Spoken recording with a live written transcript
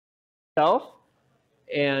myself.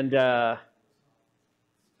 And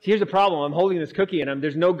here's the problem. I'm holding this cookie, and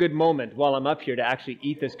there's no good moment while I'm up here to actually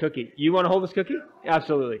eat this cookie. You want to hold this cookie?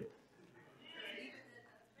 Absolutely.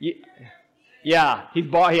 Yeah, he's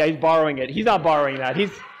borrowing it. He's not borrowing that.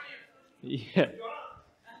 Yeah.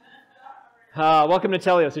 Welcome to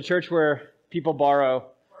Telios, a church where people borrow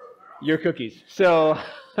your cookies. So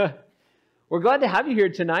we're glad to have you here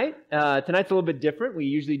tonight. Tonight's a little bit different. We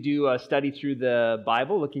usually do a study through the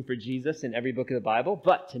Bible, looking for Jesus in every book of the Bible.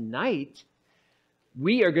 But tonight,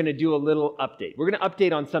 we are going to do a little update. We're going to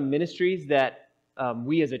update on some ministries that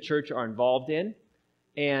we as a church are involved in.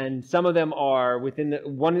 And some of them are within the...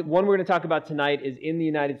 One we're going to talk about tonight is in the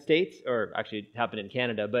United States, or actually it happened in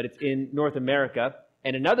Canada, but it's in North America.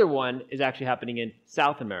 And another one is actually happening in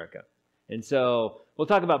South America. And so we'll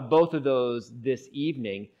talk about both of those this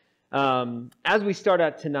evening. As we start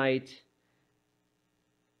out tonight,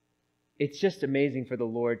 it's just amazing for the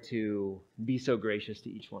Lord to be so gracious to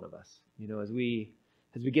each one of us. You know, as we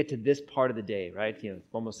get to this part of the day, right? You know, it's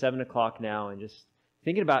almost 7 o'clock now, and just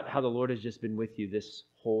thinking about how the Lord has just been with you this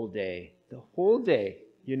whole day. The whole day,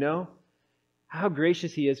 you know? How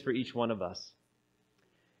gracious He is for each one of us.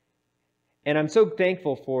 And I'm so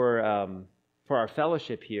thankful for our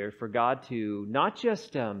fellowship here, for God to not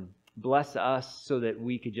just bless us so that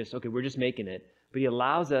we could just, okay, we're just making it, but He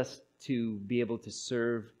allows us to be able to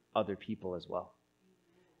serve other people as well.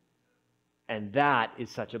 And that is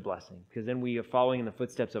such a blessing, because then we are following in the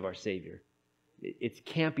footsteps of our Savior. It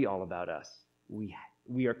can't be all about us.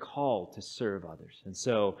 We are called to serve others. And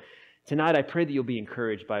so tonight I pray that you'll be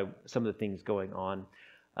encouraged by some of the things going on.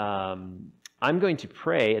 I'm going to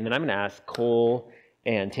pray, and then I'm going to ask Cole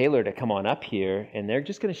and Taylor to come on up here, and they're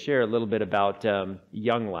just going to share a little bit about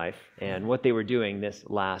YoungLife and what they were doing this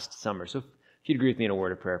last summer. So if you'd agree with me in a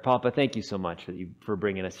word of prayer. Papa, thank you so much for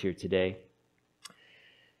bringing us here today.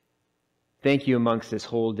 Thank you amongst this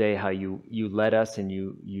whole day, how you led us and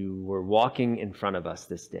you were walking in front of us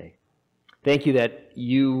this day. Thank you that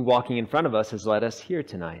you walking in front of us has led us here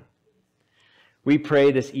tonight. We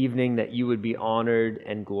pray this evening that you would be honored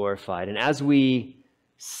and glorified. And as we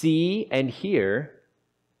see and hear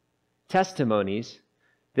testimonies,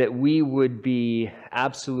 that we would be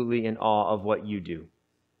absolutely in awe of what you do.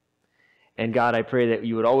 And God, I pray that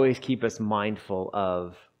you would always keep us mindful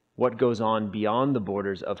of what goes on beyond the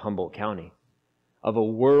borders of Humboldt County, of a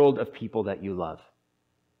world of people that you love.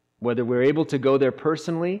 Whether we're able to go there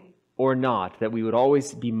personally or not, that we would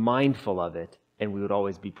always be mindful of it and we would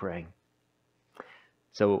always be praying.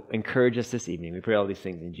 So encourage us this evening. We pray all these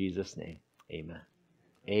things in Jesus' name. Amen.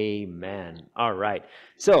 Amen. All right.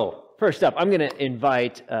 So first up, I'm going to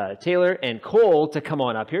invite Taylor and Cole to come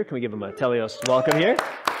on up here. Can we give them a Telios welcome here?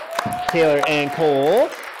 Taylor and Cole.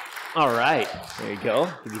 All right. There you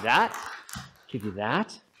go. Give you that. Give you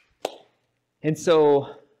that. And so,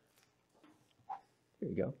 here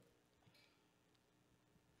you go.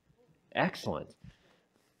 Excellent.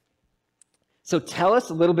 So tell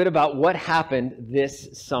us a little bit about what happened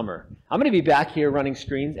this summer. I'm going to be back here running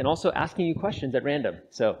screens and also asking you questions at random.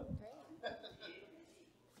 So,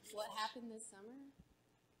 what happened this summer?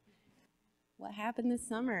 What happened this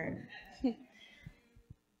summer?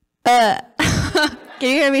 Can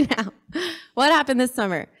you hear me now? What happened this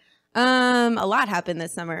summer? A lot happened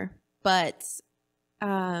this summer, but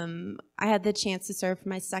I had the chance to serve for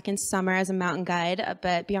my second summer as a mountain guide up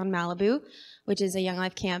at Beyond Malibu, which is a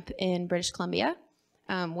YoungLife camp in British Columbia,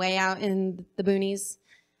 way out in the boonies.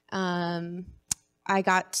 I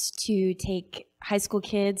got to take high school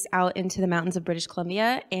kids out into the mountains of British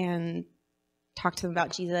Columbia and talk to them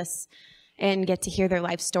about Jesus and get to hear their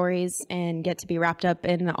life stories and get to be wrapped up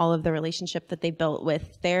in all of the relationship that they built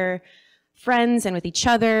with their friends and with each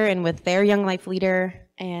other and with their YoungLife leader.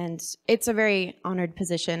 And it's a very honored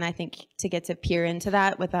position, I think, to get to peer into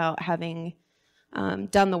that without having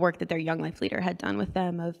done the work that their YoungLife leader had done with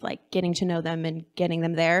them of like getting to know them and getting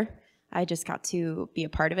them there. I just got to be a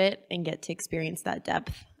part of it and get to experience that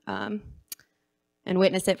depth and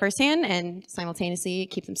witness it firsthand and simultaneously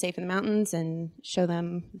keep them safe in the mountains and show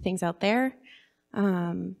them things out there.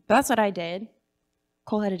 But that's what I did.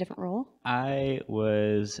 Cole had a different role. I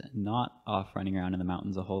was not off running around in the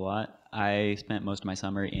mountains a whole lot. I spent most of my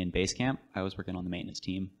summer in base camp. I was working on the maintenance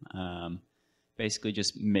team, basically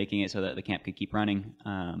just making it so that the camp could keep running,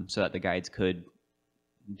 so that the guides could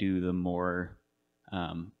do the more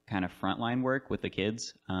kind of frontline work with the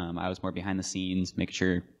kids. I was more behind the scenes, making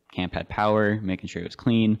sure camp had power, making sure it was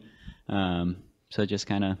clean. So just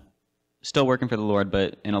kind of still working for the Lord,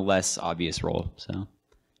 but in a less obvious role. So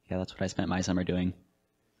yeah, that's what I spent my summer doing.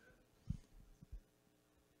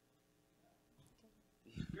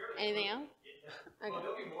 Anything else? Okay.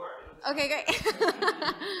 Okay, great.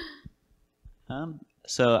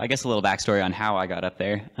 So I guess a little backstory on how I got up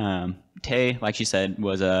there. Tay, like she said,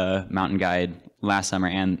 was a mountain guide last summer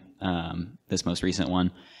and this most recent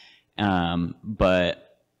one.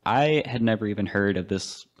 But I had never even heard of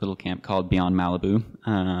this little camp called Beyond Malibu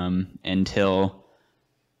until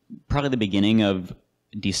probably the beginning of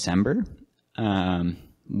December,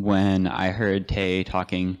 when I heard Tay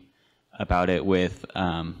talking about it with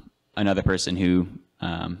another person who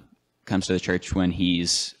comes to the church when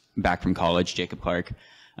he's back from college, Jacob Clark.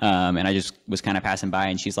 And I just was kind of passing by,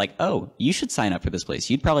 and she's like, "Oh, you should sign up for this place.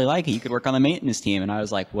 You'd probably like it. You could work on the maintenance team." And I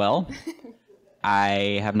was like, "Well,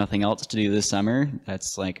 I have nothing else to do this summer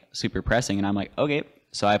that's like super pressing." And I'm like, "Okay."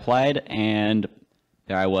 So I applied, and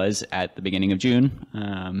there I was at the beginning of June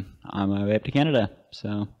on my way up to Canada.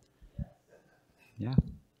 So, yeah.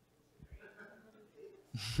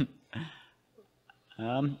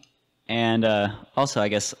 And also, I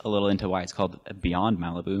guess, a little into why it's called Beyond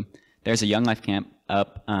Malibu. There's a YoungLife camp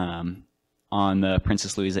up on the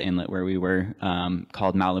Princess Louisa Inlet where we were,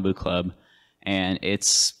 called Malibu Club. And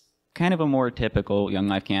it's kind of a more typical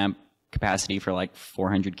YoungLife camp, capacity for like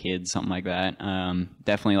 400 kids, something like that.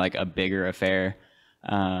 Definitely like a bigger affair.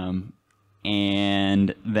 And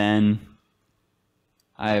then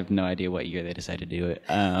I have no idea what year they decided to do it.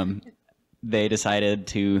 They decided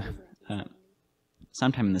to...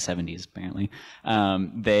 sometime in the 70s, apparently,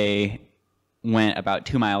 they went about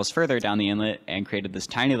 2 miles further down the inlet and created this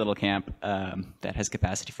tiny little camp that has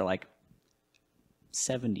capacity for like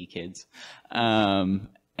 70 kids.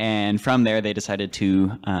 And from there, they decided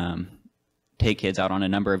to take kids out on a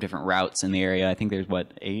number of different routes in the area. I think there's,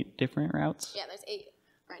 8 different routes? Yeah, there's 8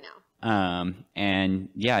 right now. And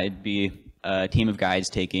yeah, it'd be a team of guides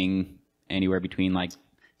taking anywhere between like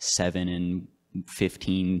 7 and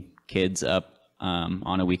 15 kids up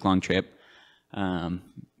on a week-long trip,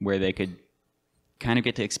 where they could kind of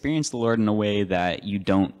get to experience the Lord in a way that you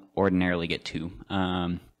don't ordinarily get to.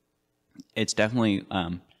 It's definitely,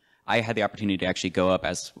 I had the opportunity to actually go up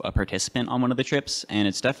as a participant on one of the trips, and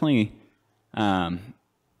it's definitely,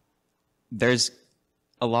 there's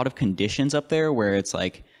a lot of conditions up there where it's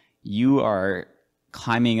like you are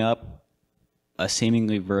climbing up a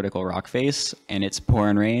seemingly vertical rock face, and it's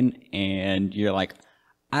pouring rain, and you're like,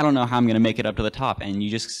 I don't know how I'm going to make it up to the top. And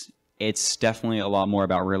it's definitely a lot more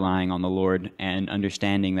about relying on the Lord and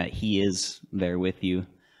understanding that He is there with you.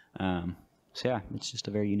 So yeah, it's just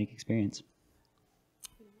a very unique experience.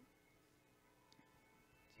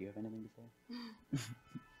 Do you have anything to say?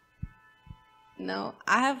 No,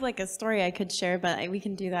 I have like a story I could share, but we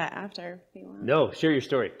can do that after if you want. No, share your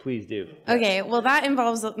story. Please do. Okay, well, that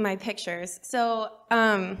involves my pictures. So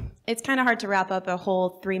it's kind of hard to wrap up a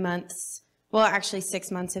whole 3 months. Well, actually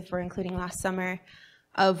 6 months if we're including last summer,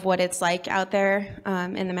 of what it's like out there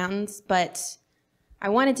in the mountains. But I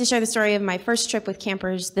wanted to share the story of my first trip with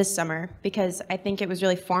campers this summer because I think it was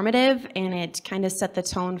really formative and it kind of set the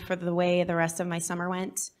tone for the way the rest of my summer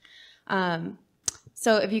went.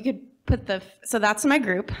 So if you could put so that's my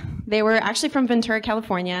group. They were actually from Ventura,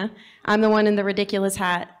 California. I'm the one in the ridiculous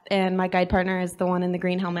hat, and my guide partner is the one in the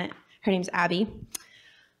green helmet. Her name's Abby.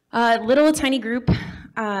 Little tiny group.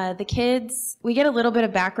 The kids, we get a little bit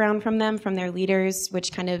of background from them, from their leaders,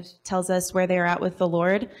 which kind of tells us where they're at with the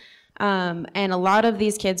Lord. And a lot of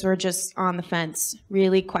these kids were just on the fence,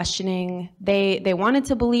 really questioning. They wanted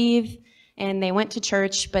to believe, and they went to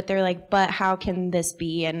church, but they're like, but how can this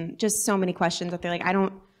be? And just so many questions that they're like,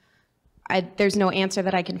 there's no answer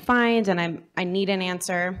that I can find, and I need an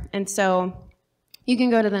answer. And so you can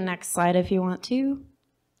go to the next slide if you want to,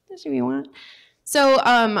 if you want. So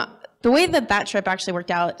the way that trip actually worked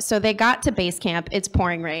out, so they got to base camp, it's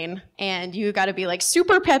pouring rain, and you got to be like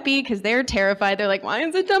super peppy because they're terrified. They're like, why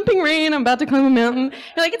is it dumping rain? I'm about to climb a mountain.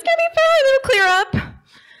 You're like, it's going to be fine, it'll clear up.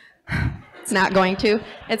 It's not going to.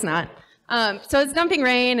 It's not. So it's dumping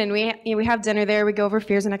rain, and we have dinner there. We go over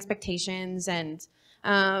fears and expectations, and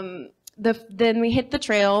then we hit the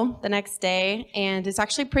trail the next day, and it's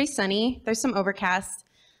actually pretty sunny. There's some overcast.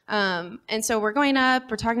 And so we're going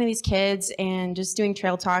up, we're talking to these kids and just doing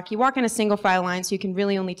trail talk. You walk in a single file line, so you can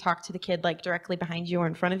really only talk to the kid like directly behind you or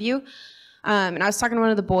in front of you. And I was talking to one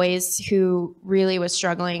of the boys who really was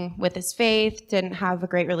struggling with his faith, didn't have a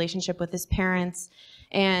great relationship with his parents,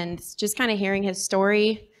 and just kind of hearing his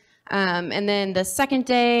story. And then the second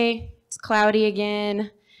day, it's cloudy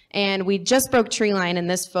again, and we just broke tree line in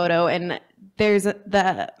this photo, and there's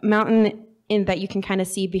the mountain that you can kind of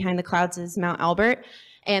see behind the clouds is Mount Albert.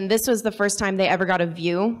 And this was the first time they ever got a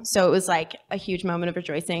view. So it was like a huge moment of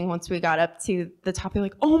rejoicing once we got up to the top. They're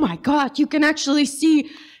like, oh my God, you can actually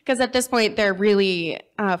see. Because at this point, they're really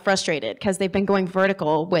frustrated because they've been going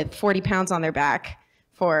vertical with 40 pounds on their back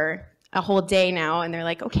for a whole day now. And they're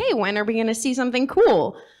like, okay, when are we going to see something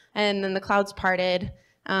cool? And then the clouds parted.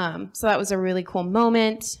 So that was a really cool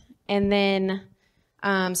moment. And then,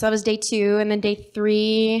 so that was day 2. And then day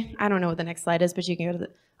 3, I don't know what the next slide is, but you can go to the,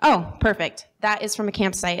 oh, perfect. That is from a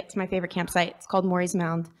campsite. It's my favorite campsite. It's called Maury's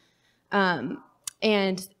Mound.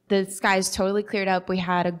 And the skies totally cleared up. We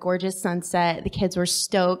had a gorgeous sunset. The kids were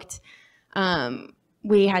stoked.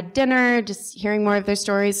 We had dinner, just hearing more of their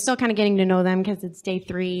stories, still kind of getting to know them because it's day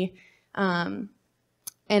 3. And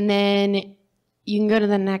then you can go to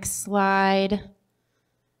the next slide.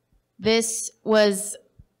 This was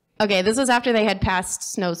after they had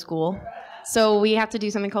passed snow school. So we have to do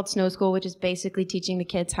something called snow school, which is basically teaching the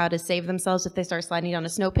kids how to save themselves if they start sliding down a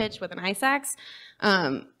snow pitch with an ice axe,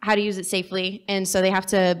 how to use it safely. And so they have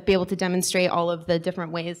to be able to demonstrate all of the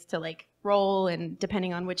different ways to like roll and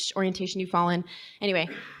depending on which orientation you fall in. Anyway,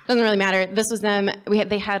 doesn't really matter. This was them.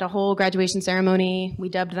 They had a whole graduation ceremony. We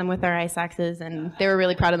dubbed them with our ice axes and they were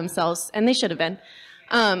really proud of themselves and they should have been.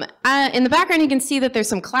 In the background, you can see that there's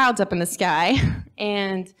some clouds up in the sky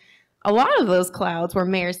and a lot of those clouds were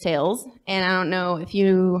mare's tails, and I don't know if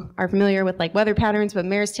you are familiar with like weather patterns, but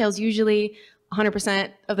mare's tails usually 100%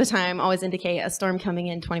 of the time always indicate a storm coming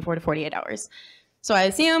in 24 to 48 hours. So I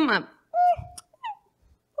see them, whatever,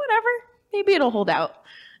 maybe it'll hold out.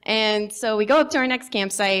 And so we go up to our next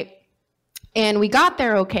campsite, and we got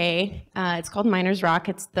there okay. It's called Miners Rock.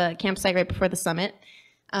 It's the campsite right before the summit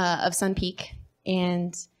of Sun Peak,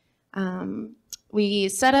 and we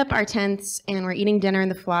set up our tents and we're eating dinner in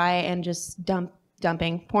the fly and just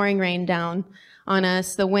dumping, pouring rain down on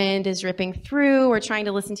us. The wind is ripping through. We're trying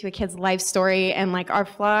to listen to a kid's life story and like our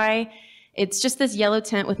fly, it's just this yellow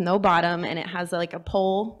tent with no bottom and it has like a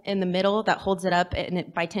pole in the middle that holds it up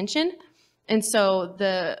by tension. And so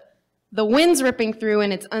the wind's ripping through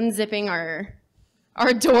and it's unzipping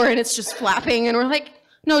our door and it's just flapping and we're like,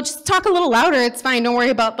 no, just talk a little louder. It's fine. Don't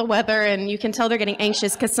worry about the weather. And you can tell they're getting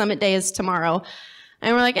anxious because summit day is tomorrow.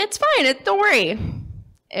 And we're like, it's fine. Don't worry.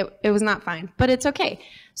 It was not fine, but it's okay.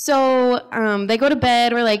 So they go to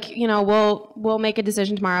bed. We're like, we'll make a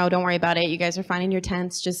decision tomorrow. Don't worry about it. You guys are fine in your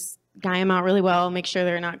tents. Just guy them out really well. Make sure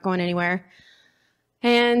they're not going anywhere.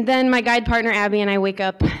 And then my guide partner, Abby, and I wake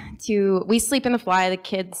up we sleep in the fly. The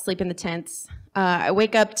kids sleep in the tents. I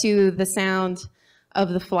wake up to the sound of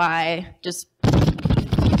the fly just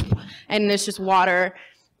and it's just water.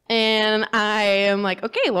 And I am like,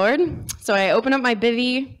 okay, Lord. So I open up my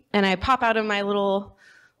bivvy and I pop out of my little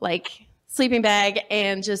like sleeping bag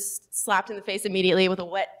and just slapped in the face immediately with a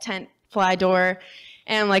wet tent fly door.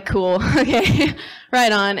 And I'm like, cool, okay,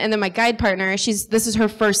 right on. And then my guide partner, this is her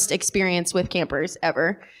first experience with campers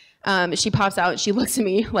ever. She pops out and she looks at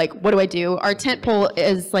me like, what do I do? Our tent pole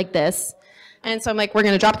is like this. And so I'm like, we're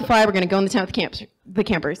gonna drop the fly, we're gonna go in the tent with the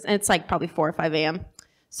campers. And it's like probably 4 or 5 a.m.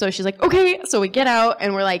 So she's like, okay. So we get out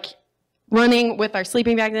and we're like running with our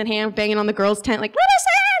sleeping bags in hand, banging on the girls' tent, like, let us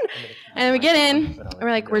in. And we get in and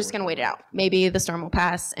we're like, we're just going to wait it out. Maybe the storm will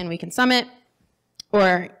pass and we can summit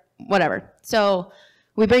or whatever. So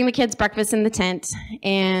we bring the kids breakfast in the tent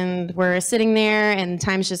and we're sitting there and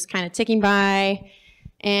time's just kind of ticking by.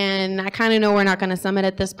 And I kind of know we're not going to summit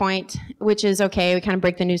at this point, which is okay. We kind of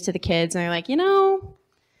break the news to the kids and they're like, I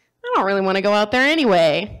don't really want to go out there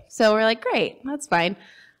anyway. So we're like, great, that's fine.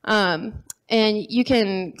 And you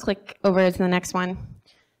can click over to the next one.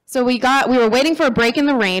 So we were waiting for a break in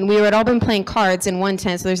the rain. We had all been playing cards in one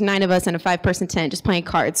tent. So there's 9 of us in a 5-person tent just playing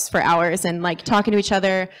cards for hours and like talking to each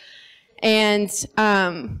other. And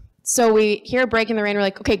so we hear a break in the rain. We're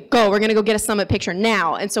like, okay, go. We're going to go get a summit picture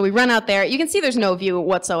now. And so we run out there. You can see there's no view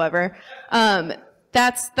whatsoever.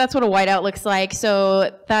 That's what a whiteout looks like.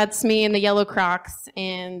 So that's me in the yellow Crocs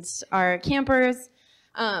and our campers.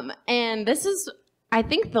 And this is, I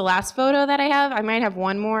think, the last photo that I have. I might have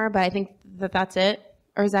one more, but I think that's it.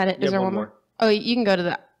 Or is that it? Is there one more? Oh, you can go to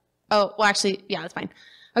that. Oh, well, actually, yeah, that's fine.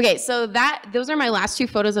 Okay, so those are my last 2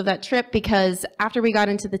 photos of that trip because after we got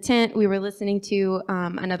into the tent, we were listening to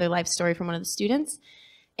another life story from one of the students.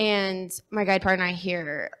 And my guide partner and I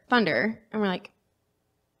hear thunder. And we're like,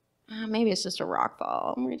 maybe it's just a rock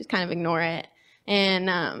fall. We just kind of ignore it.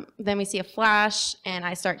 And then we see a flash, and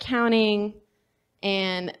I start counting.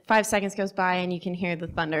 And 5 seconds goes by, and you can hear the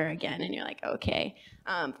thunder again. And you're like, okay.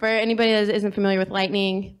 For anybody that isn't familiar with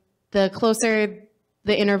lightning, the closer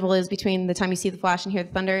the interval is between the time you see the flash and hear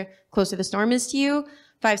the thunder, closer the storm is to you.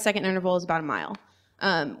 5-second interval is about a mile.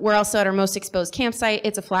 We're also at our most exposed campsite.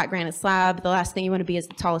 It's a flat granite slab. The last thing you want to be is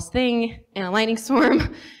the tallest thing in a lightning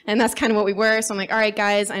storm. And that's kind of what we were. So I'm like, all right,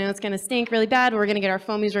 guys, I know it's going to stink really bad. But we're going to get our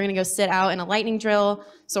foamies. We're going to go sit out in a lightning drill.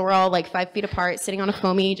 So we're all like 5 feet apart, sitting on a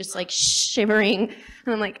foamy, just like shivering.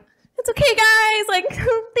 And I'm like, it's okay, guys. Like,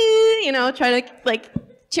 you know, try to like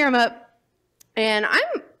cheer them up. And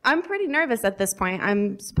I'm pretty nervous at this point.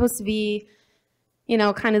 I'm supposed to be, you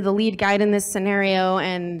know, kind of the lead guide in this scenario.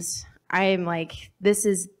 And I'm like, this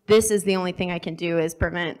is the only thing I can do is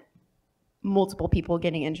prevent multiple people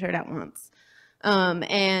getting injured at once.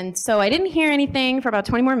 And so I didn't hear anything for about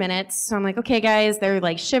 20 more minutes. So I'm like, okay, guys, they're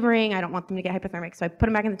like shivering. I don't want them to get hypothermic. So I put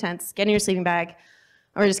them back in the tents, get in your sleeping bag.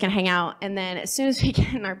 We're just gonna hang out. And then as soon as we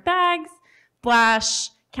get in our bags, flash,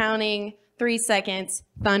 counting, 3 seconds,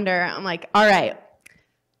 thunder. I'm like, all right,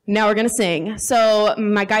 now we're gonna sing. So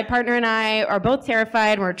my guide partner and I are both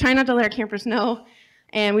terrified. We're trying not to let our campers know.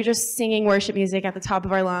 And we're just singing worship music at the top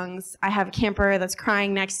of our lungs. I have a camper that's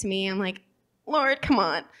crying next to me. I'm like, Lord, come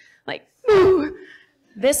on. Like, ooh.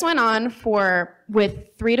 This went on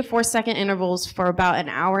with 3 to 4 second intervals for about an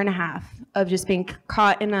hour and a half of just being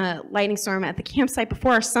caught in a lightning storm at the campsite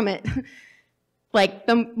before our summit. Like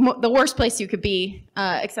the worst place you could be,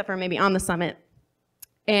 except for maybe on the summit.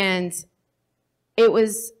 And it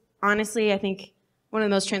was honestly, I think, one of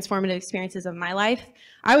the most transformative experiences of my life.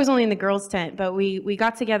 I was only in the girls' tent, but we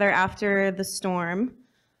got together after the storm.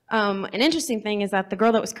 An interesting thing is that the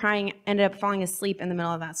girl that was crying ended up falling asleep in the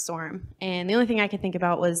middle of that storm. And the only thing I could think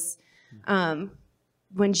about was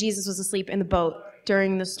when Jesus was asleep in the boat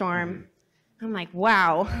during the storm. I'm like,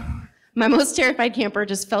 wow, my most terrified camper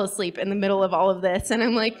just fell asleep in the middle of all of this. And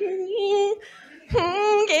I'm like,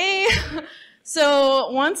 okay.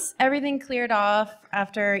 So once everything cleared off,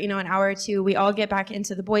 after an hour or two, we all get back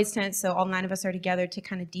into the boys' tent. So all 9 of us are together to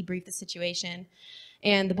kind of debrief the situation.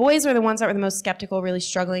 And the boys were the ones that were the most skeptical, really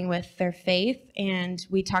struggling with their faith. And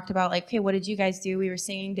we talked about like, okay, what did you guys do? We were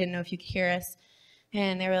singing, didn't know if you could hear us.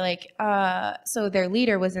 And they were like, so their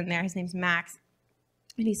leader was in there. His name's Max.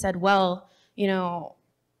 And he said, well,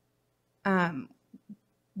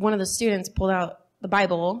 one of the students pulled out the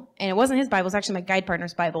Bible, and it wasn't his Bible, it was actually my guide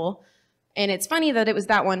partner's Bible. And it's funny that it was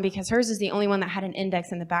that one because hers is the only one that had an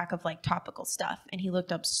index in the back of like topical stuff. And he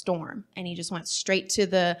looked up storm, and he just went straight to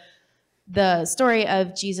the story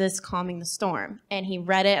of Jesus calming the storm. And he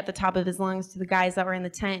read it at the top of his lungs to the guys that were in the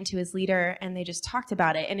tent, to his leader, and they just talked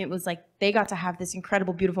about it. And it was like they got to have this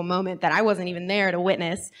incredible, beautiful moment that I wasn't even there to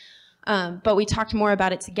witness. But we talked more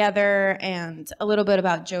about it together, and a little bit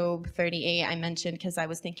about Job 38 I mentioned because I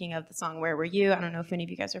was thinking of the song Where Were You? I don't know if any of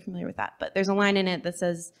you guys are familiar with that, but there's a line in it that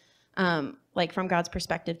says, like from God's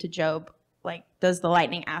perspective to Job, like, does the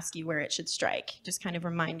lightning ask you where it should strike? Just kind of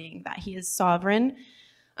reminding that he is sovereign.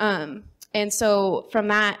 And so from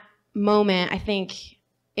that moment, I think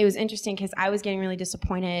it was interesting because I was getting really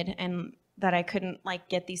disappointed and that I couldn't like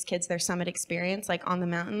get these kids their summit experience like on the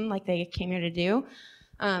mountain like they came here to do.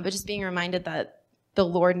 But just being reminded that the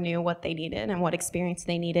Lord knew what they needed and what experience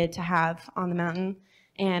they needed to have on the mountain.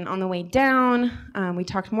 And on the way down, we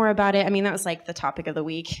talked more about it. I mean, that was like the topic of the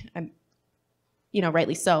week,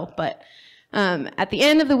 rightly so. But at the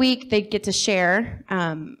end of the week, they get to share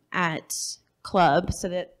at club so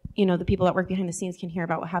that, the people that work behind the scenes can hear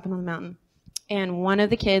about what happened on the mountain. And one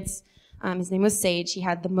of the kids, his name was Sage, he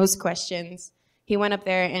had the most questions. He went up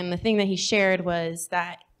there, and the thing that he shared was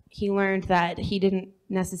that he learned that he didn't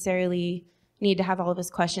necessarily need to have all of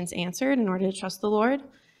his questions answered in order to trust the Lord.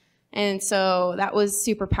 And so that was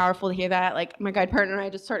super powerful to hear that. Like, my guide partner and I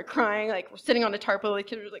just started crying. Like, we're sitting on the tarpaulin. The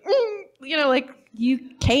kids were like, like,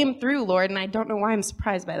 you came through, Lord, and I don't know why I'm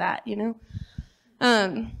surprised by that,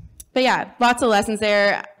 But yeah, lots of lessons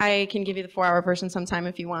there. I can give you the 4-hour version sometime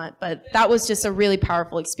if you want. But that was just a really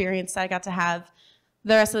powerful experience that I got to have.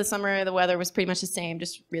 The rest of the summer, the weather was pretty much the same,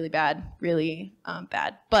 just really bad, really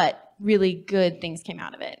bad. But really good things came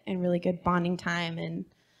out of it, and really good bonding time and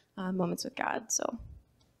moments with God. So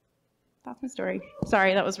that's my story.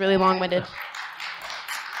 Sorry, that was really long-winded.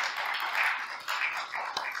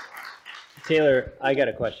 Taylor, I got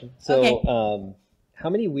a question. So Okay. How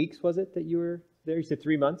many weeks was it that you were there? You said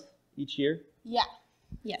 3 months each year? Yeah.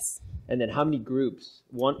 Yes. And then how many groups?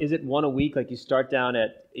 Is it one a week? Like you start down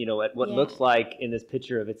at what looks like in this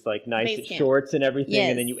picture of it's like nice Base camp. shorts and everything, Yes.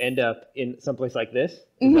 and then you end up in someplace like this?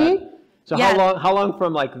 So Yeah. how long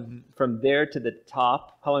from there to the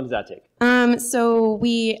top? How long does that take? So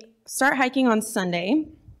we start hiking on Sunday,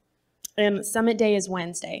 and summit day is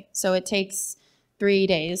Wednesday. So it takes 3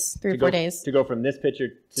 days, 3 or 4 days to go from this picture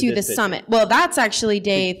to the this picture. summit. Well, that's actually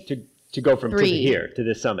day to go from 3. here to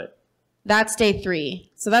this summit. That's day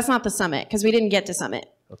 3. So that's not the summit because we didn't get to summit.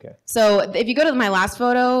 Okay. So if you go to my last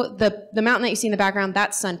photo, the mountain that you see in the background,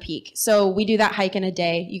 that's Sun Peak. So we do that hike in a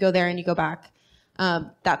day. You go there and you go back.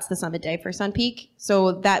 That's the summit day for Sun Peak.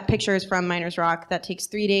 So that picture is from Miners Rock. That takes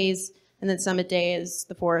 3 days, and then summit day is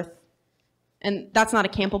the 4th. And that's not a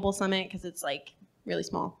campable summit because it's like really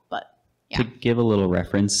small, but yeah. To give a little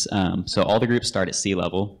reference, so all the groups start at sea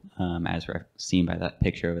level, as seen by that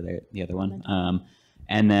picture over there, the other one.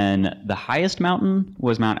 And then the highest mountain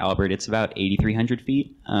was Mount Albert. It's about 8,300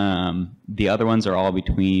 feet. The other ones are all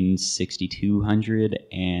between 6,200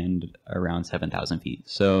 and around 7,000 feet.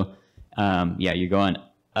 So yeah, you're going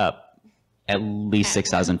up at least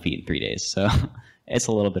 6,000 feet in 3 days. So it's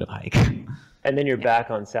a little bit of a hike. And then you're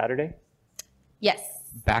back on Saturday? Yes.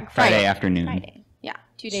 Back Friday afternoon. Friday. Yeah,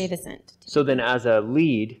 2-day descent. So then as a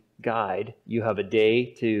lead guide, you have a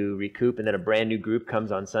day to recoup, and then a brand new group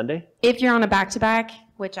comes on Sunday? If you're on a back-to-back,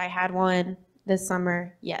 which I had one this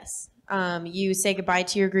summer, yes. You say goodbye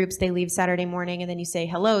to your groups. They leave Saturday morning, and then you say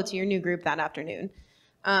hello to your new group that afternoon.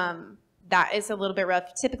 That is a little bit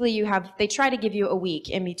rough. Typically, they try to give you a week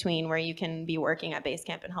in between where you can be working at base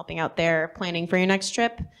camp and helping out there, planning for your next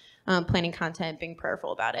trip, planning content, being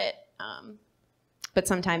prayerful about it. But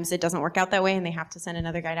sometimes it doesn't work out that way, and they have to send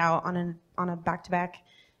another guide out on a back-to-back,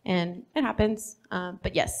 and it happens.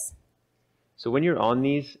 But yes. So when you're on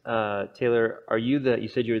these, Taylor, you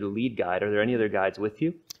said you're the lead guide. Are there any other guides with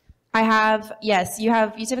you? I have, yes. You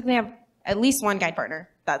typically have at least one guide partner.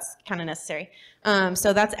 That's kind of necessary.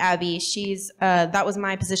 So that's Abby. That was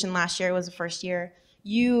my position last year. It was the first year.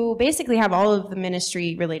 You basically have all of the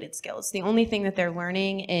ministry related skills. The only thing that they're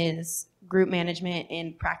learning is group management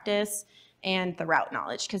in practice and the route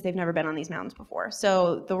knowledge, because they've never been on these mountains before.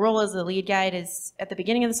 So the role as the lead guide is, at the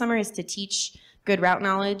beginning of the summer, is to teach good route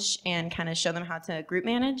knowledge and kind of show them how to group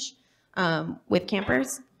manage with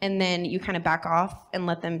campers. And then you kind of back off and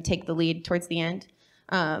let them take the lead towards the end.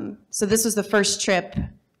 So this was the first trip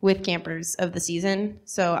with campers of the season.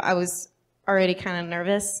 So I was already kind of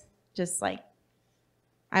nervous, just like,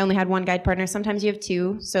 I only had one guide partner. Sometimes you have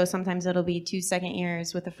two. So sometimes it'll be 2 second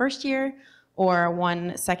years with the first year, or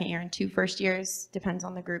 1 second year and 2 first years, depends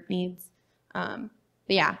on the group needs. But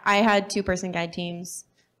yeah, I had 2-person guide teams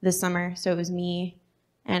this summer. So it was me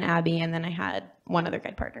and Abby, and then I had one other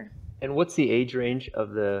guide partner. And what's the age range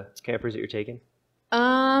of the campers that you're taking?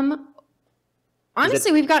 Honestly,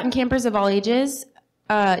 we've gotten campers of all ages.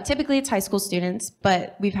 Typically it's high school students,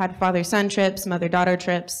 but we've had father-son trips, mother-daughter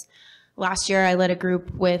trips. Last year I led a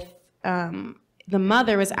group with, the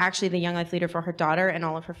mother was actually the Young Life leader for her daughter and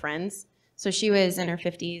all of her friends. So she was in her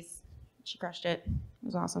 50s. She crushed it. It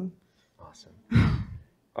was awesome. Awesome.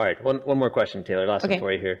 All right, one more question, Taylor. Last one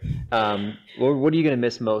for you here. What are you going to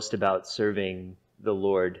miss most about serving the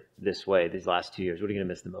Lord this way these last 2 years? What are you going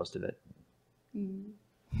to miss the most of it?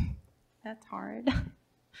 That's hard.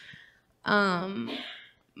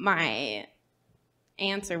 My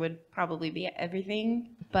answer would probably be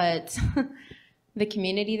everything, but the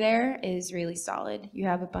community there is really solid. You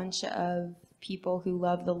have a bunch of people who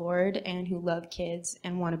love the Lord and who love kids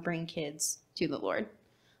and want to bring kids to the Lord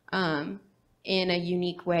in a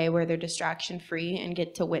unique way where they're distraction free and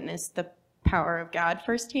get to witness the power of God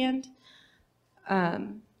firsthand.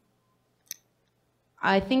 I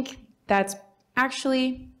think that's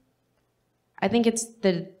actually, I think it's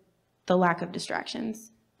the lack of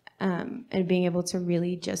distractions and being able to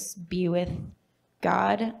really just be with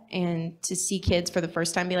God and to see kids for the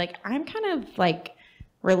first time be like, I'm kind of like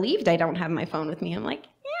relieved I don't have my phone with me. I'm like,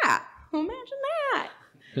 yeah, imagine that.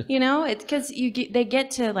 You know, it's because they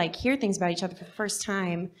get to like hear things about each other for the first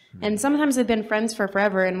time. And sometimes they've been friends for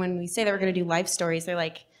forever. And when we say that we're going to do life stories, they're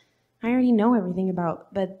like, I already know everything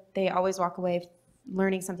about, but they always walk away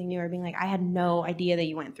learning something new or being like, I had no idea that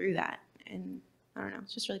you went through that. And I don't know,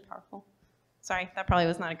 it's just really powerful. Sorry, that probably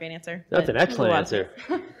was not a great answer. That's an excellent answer.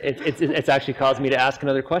 It's actually caused me to ask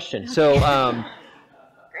another question. So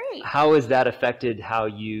great. How has that affected how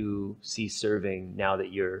you see serving now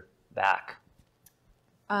that you're back?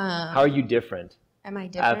 How are you different? Am I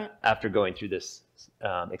different? After going through this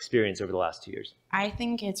experience over the last 2 years? I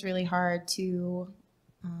think it's really hard to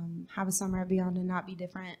have a summer at Beyond and not be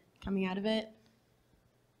different coming out of it.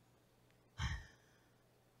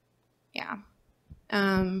 Yeah.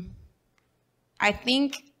 I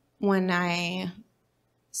think when I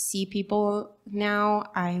see people now,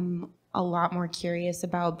 I'm a lot more curious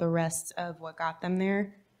about the rest of what got them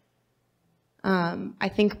there. I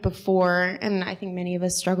think before, and I think many of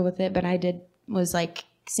us struggle with it, but was like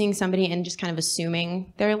seeing somebody and just kind of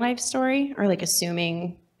assuming their life story, or like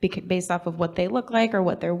assuming based off of what they look like or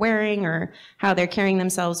what they're wearing or how they're carrying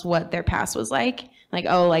themselves, what their past was like. Like,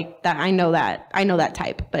 oh, like that, I know that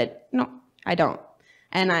type, but no, I don't.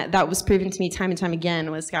 And that was proven to me time and time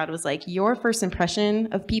again, was God was like, your first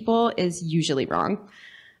impression of people is usually wrong.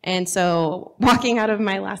 And so walking out of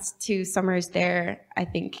my last 2 summers there, I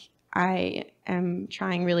think I am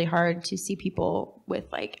trying really hard to see people with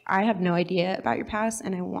like, I have no idea about your past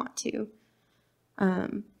and I want to.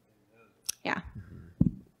 Yeah,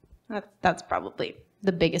 that's probably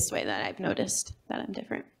the biggest way that I've noticed that I'm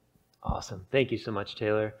different. Awesome. Thank you so much,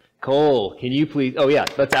 Taylor. Cole, can you please? Oh, yeah,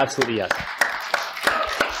 that's absolutely yes.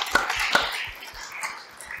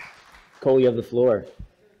 Cole, you have the floor.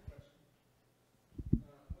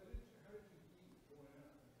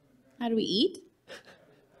 How do we eat?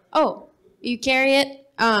 Oh, you carry it.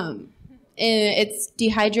 It's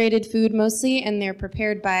dehydrated food mostly, and they're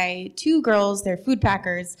prepared by 2 girls. They're food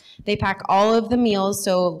packers. They pack all of the meals,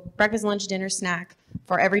 so breakfast, lunch, dinner, snack,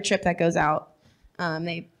 for every trip that goes out.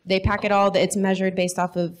 They pack it all. It's measured based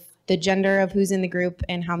off of the gender of who's in the group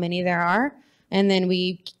and how many there are. And then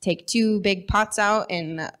we take 2 big pots out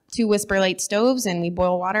and 2 Whisper Light stoves, and we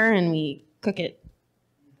boil water and we cook it.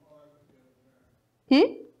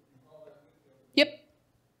 Yep.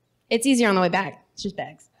 It's easier on the way back. It's just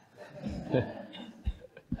bags.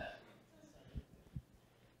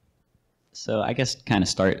 So I guess kind of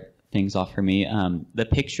start things off for me. The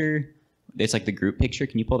picture, it's like the group picture.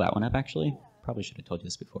 Can you pull that one up, actually? Probably should have told you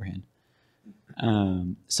this beforehand.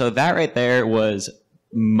 So that right there was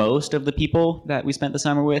most of the people that we spent the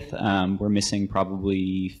summer with. We're missing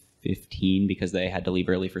probably 15 because they had to leave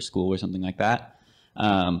early for school or something like that.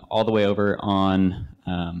 All the way over on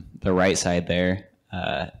the right side there,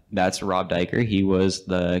 that's Rob Diker. He was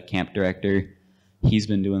the camp director. He's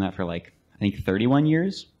been doing that for like, I think 31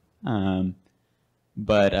 years. Yeah,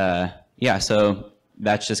 so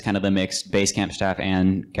that's just kind of the mixed base camp staff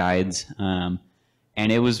and guides.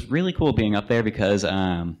 And it was really cool being up there because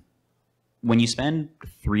when you spend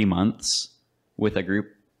 3 months with a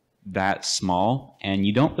group that small and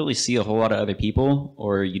you don't really see a whole lot of other people,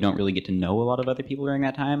 or you don't really get to know a lot of other people during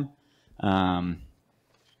that time,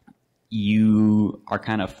 you are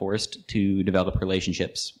kind of forced to develop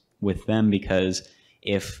relationships with them, because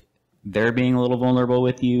if they're being a little vulnerable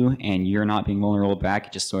with you and you're not being vulnerable back,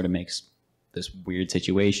 it just sort of makes this weird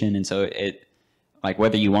situation. And so it, like,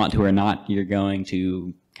 whether you want to or not, you're going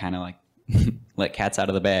to kind of like let cats out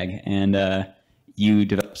of the bag, and you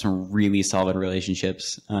develop some really solid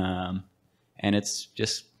relationships. And it's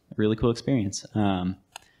just a really cool experience.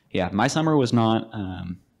 Yeah, my summer was not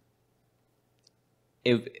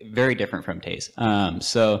very different from Tay's.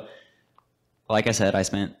 So like I said, I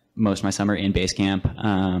spent most of my summer in base camp.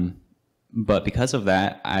 But because of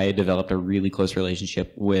that, I developed a really close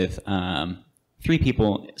relationship with 3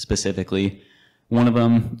 people specifically. One of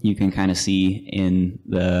them you can kind of see in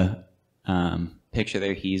the picture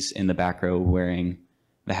there. He's in the back row wearing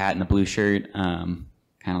the hat and the blue shirt, kind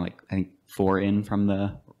of like, I think 4 in from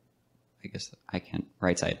the, I guess I can't,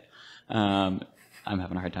 right side. I'm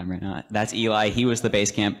having a hard time right now. That's Eli. He was the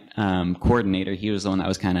base camp coordinator. He was the one that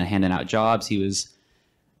was kind of handing out jobs. He was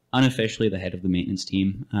unofficially the head of the maintenance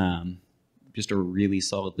team. Just a really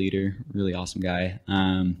solid leader, really awesome guy.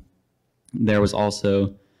 There was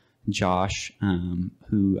also Josh,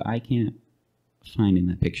 who I can't find in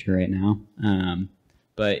that picture right now.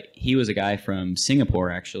 But he was a guy from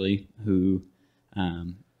Singapore, actually, who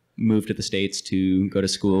moved to the States to go to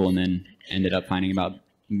school, and then ended up finding out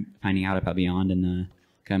about Beyond and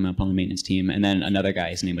coming up on the maintenance team. And then another guy,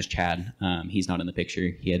 his name was Chad. He's not in the picture.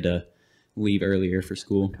 He had to leave earlier for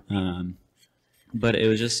school. But it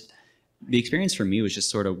was just, the experience for me was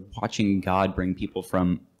just sort of watching God bring people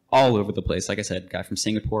from all over the place. Like I said, guy from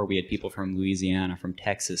Singapore, we had people from Louisiana, from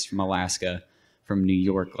Texas, from Alaska, from New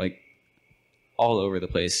York, like all over the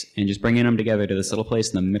place, and just bringing them together to this little place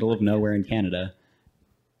in the middle of nowhere in Canada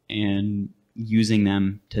and using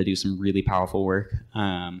them to do some really powerful work.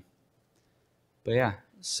 But yeah,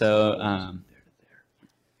 so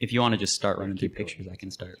if you want to just start running through pictures, I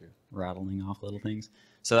can start rattling off little things.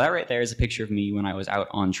 So that right there is a picture of me when I was out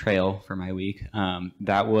on trail for my week.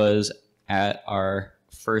 That was at our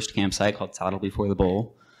first campsite called Saddle Before the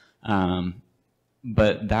Bowl.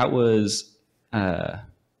 But that was, was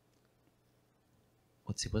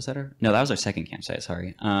that our? No, that was our second campsite,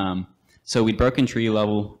 sorry. So we'd broken tree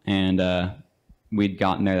level, and we'd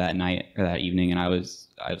gotten there that night or that evening, and I was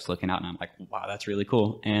looking out, and I'm like, wow, that's really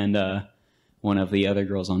cool. And one of the other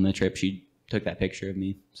girls on the trip, she took that picture of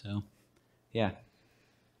me. So yeah.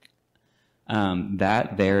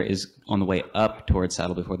 That there is on the way up towards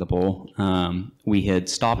Saddle Before the Bowl. We had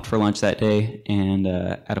stopped for lunch that day, and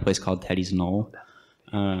at a place called Teddy's Knoll.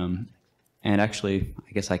 And actually,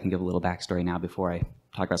 I guess I can give a little backstory now before I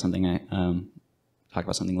talk about something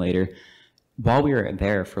later. while we were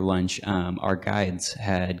there for lunch, our guides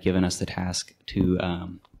had given us the task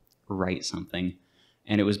to write something,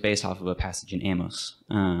 and it was based off of a passage in Amos,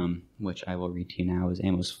 which I will read to you now. Is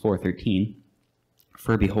Amos 4:13.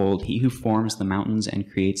 For behold, he who forms the mountains and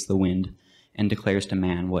creates the wind and declares to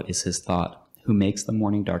man what is his thought, who makes the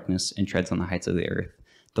morning darkness and treads on the heights of the earth.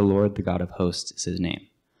 The Lord, the God of hosts, is his name.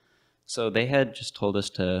 So they had just told us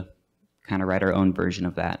to kind of write our own version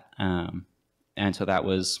of that. And so that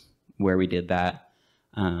was where we did that.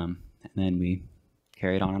 And then we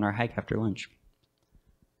carried on our hike after lunch.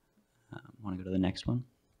 Want to go to the next one?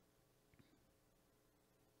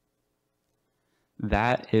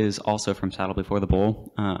 That is also from Saddle Before the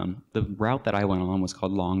Bowl. The route that I went on was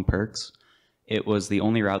called Long Perks. It was the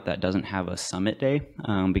only route that doesn't have a summit day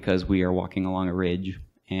because we are walking along a ridge,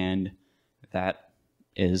 and that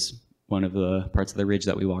is one of the parts of the ridge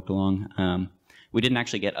that we walked along. We didn't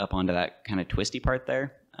actually get up onto that kind of twisty part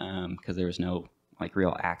there because there was no like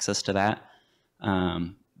real access to that.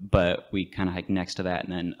 But we kind of hiked next to that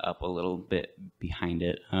and then up a little bit behind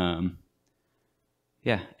it.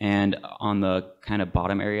 Yeah, and on the kind of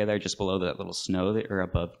bottom area there, just below that little snow, or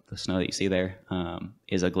above the snow that you see there,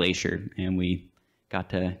 is a glacier, and we got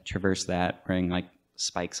to traverse that wearing like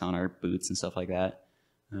spikes on our boots and stuff like that.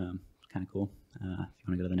 Kind of cool. If you want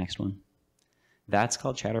to go to the next one. That's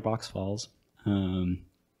called Chatterbox Falls.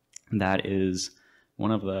 That is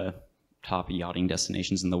one of the top yachting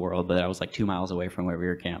destinations in the world, but I was like 2 miles away from where we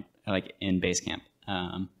were camped, like in base camp.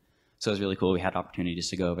 So it was really cool. We had opportunities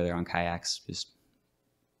to go over there on kayaks, just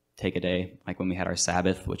take a day, like when we had our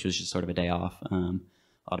Sabbath, which was just sort of a day off. A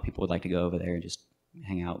lot of people would like to go over there and just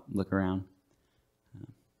hang out, look around.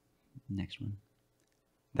 Next one.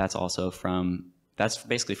 That's also that's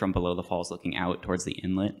basically from below the falls looking out towards the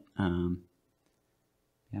inlet.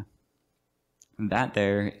 Yeah. That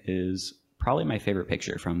there is probably my favorite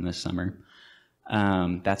picture from this summer.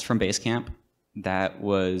 That's from base camp. That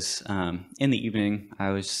was in the evening. I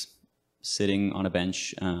was sitting on a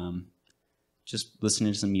bench, just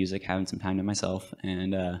listening to some music, having some time to myself,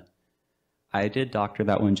 and I did doctor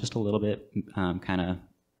that one just a little bit, kind of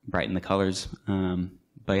brighten the colors.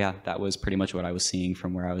 But yeah, that was pretty much what I was seeing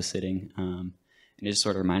from where I was sitting, and it just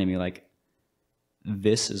sort of reminded me, like,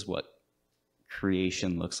 this is what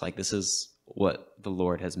creation looks like. This is what the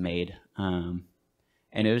Lord has made, and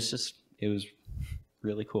it was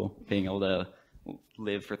really cool being able to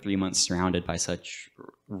live for 3 months surrounded by such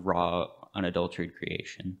raw, unadulterated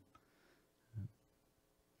creation.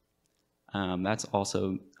 That's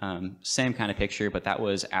also same kind of picture, but that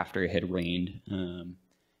was after it had rained.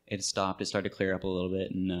 It stopped, it started to clear up a little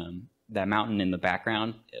bit, and that mountain in the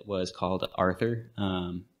background, it was called Arthur.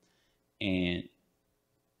 And,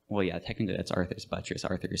 well, yeah, technically that's Arthur's buttress.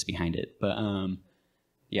 Arthur is behind it. But,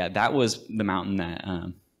 yeah, that was the mountain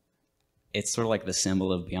that, it's sort of like the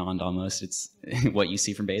symbol of beyond almost. It's what you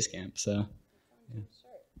see from base camp, so. Yeah.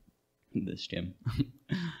 This gym.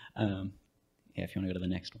 Yeah, if you want to go to the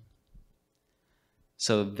next one.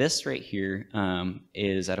 So this right here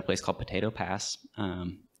is at a place called Potato Pass.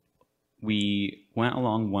 We went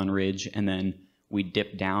along one ridge and then we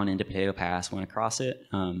dipped down into Potato Pass, went across it.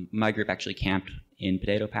 My group actually camped in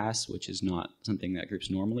Potato Pass, which is not something that groups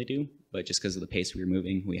normally do, but just because of the pace we were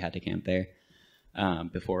moving, we had to camp there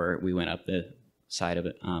before we went up the side of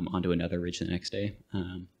it onto another ridge the next day.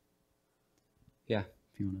 Yeah,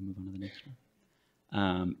 if you want to move on to the next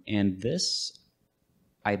one. And this,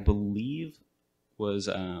 I believe, was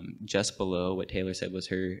just below what Taylor said was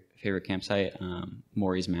her favorite campsite,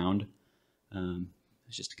 Maury's Mound.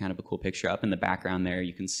 It's just kind of a cool picture. Up in the background there,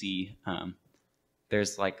 you can see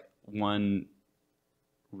there's like one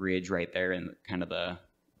ridge right there in kind of the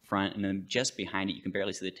front, and then just behind it, you can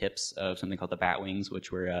barely see the tips of something called the Bat Wings,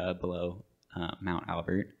 which were below Mount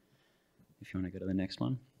Albert. If you want to go to the next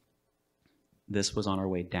one. This was on our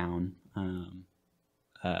way down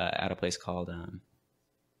at a place called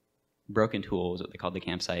Broken Tool was what they called the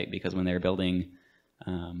campsite, because when they were building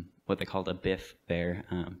what they called a BIF there,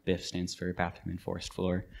 BIF stands for bathroom and forced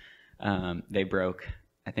floor, they broke,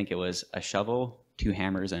 I think it was a shovel, 2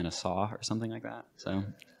 hammers, and a saw or something like that. So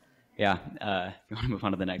yeah, if you want to move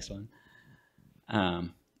on to the next one.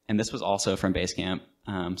 And this was also from base camp,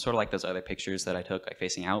 sort of like those other pictures that I took, like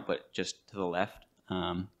facing out, but just to the left.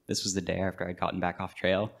 This was the day after I'd gotten back off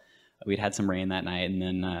trail. We'd had some rain that night, and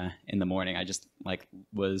then in the morning, I just like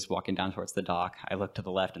was walking down towards the dock. I looked to the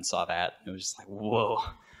left and saw that. It was just like, whoa.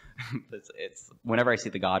 it's whenever I see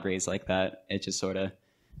the God rays like that, it's just sort of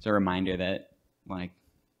it's a reminder that like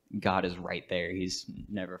God is right there. He's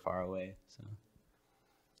never far away. So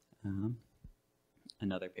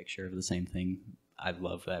another picture of the same thing. I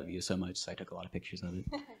love that view so much, so I took a lot of pictures of it.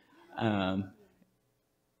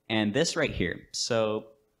 And this right here, so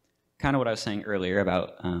kind of what I was saying earlier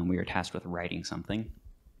about we were tasked with writing something.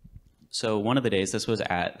 So one of the days, this was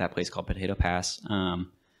at that place called Potato Pass.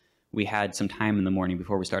 We had some time in the morning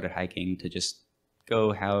before we started hiking to just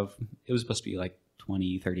go have, it was supposed to be like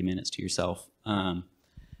 20, 30 minutes to yourself.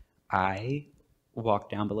 I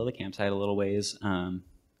walked down below the campsite a little ways, kind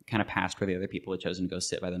of past where the other people had chosen to go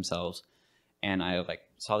sit by themselves. And I like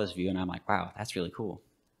saw this view and I'm like, wow, that's really cool.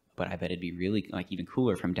 But I bet it'd be really like even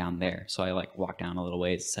cooler from down there. So I like walked down a little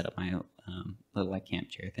ways, set up my little like camp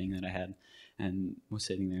chair thing that I had and was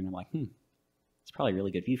sitting there and I'm like, it's probably a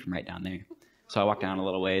really good view from right down there. So I walked down a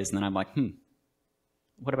little ways and then I'm like,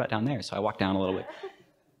 what about down there? So I walked down a little way.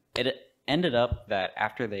 It ended up that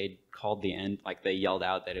after they called the end, like they yelled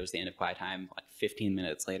out that it was the end of quiet time, like 15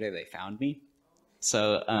 minutes later, they found me.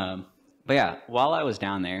 So, but yeah, while I was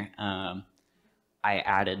down there, I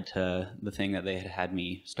added to the thing that they had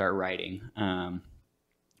me start writing.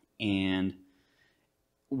 And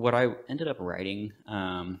what I ended up writing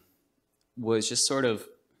was just sort of,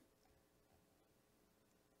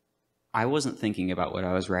 I wasn't thinking about what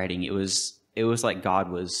I was writing. It was like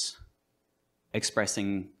God was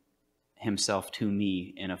expressing himself to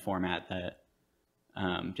me in a format that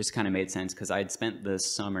just kind of made sense because I'd spent the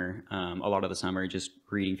summer, a lot of the summer, just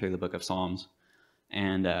reading through the book of Psalms.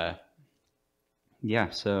 And yeah,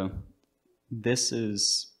 so this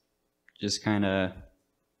is just kind of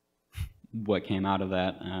what came out of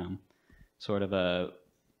that, sort of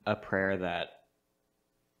a prayer that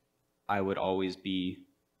I would always be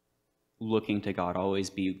looking to God,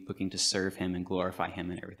 always be looking to serve him and glorify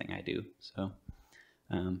him in everything I do. So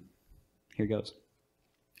here goes.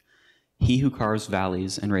 He who carves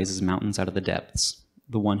valleys and raises mountains out of the depths,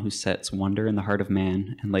 the one who sets wonder in the heart of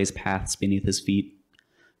man and lays paths beneath his feet,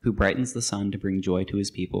 who brightens the sun to bring joy to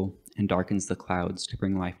his people and darkens the clouds to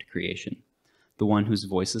bring life to creation, the one whose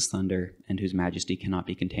voice is thunder and whose majesty cannot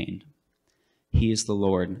be contained. He is the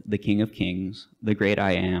Lord, the King of kings, the great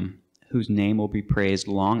I am, whose name will be praised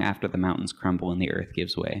long after the mountains crumble and the earth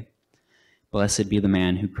gives way. Blessed be the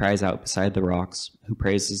man who cries out beside the rocks, who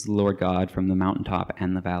praises the Lord God from the mountaintop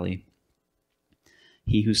and the valley.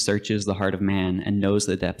 He who searches the heart of man and knows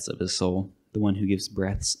the depths of his soul, the one who gives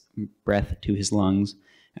breath to his lungs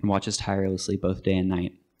and watches tirelessly both day and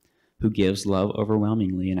night, who gives love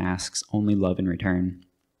overwhelmingly and asks only love in return,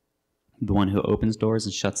 the one who opens doors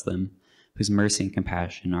and shuts them, whose mercy and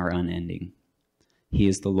compassion are unending. He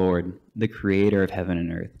is the Lord, the creator of heaven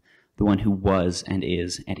and earth, the one who was and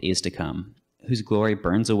is to come, whose glory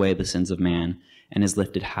burns away the sins of man and is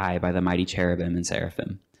lifted high by the mighty cherubim and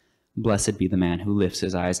seraphim. Blessed be the man who lifts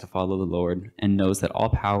his eyes to follow the Lord and knows that all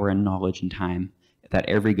power and knowledge and time, that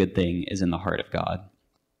every good thing is in the heart of God.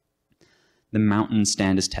 The mountains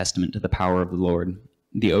stand as testament to the power of the Lord.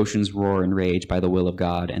 The oceans roar and rage by the will of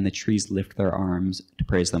God, and the trees lift their arms to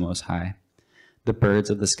praise the Most High. The birds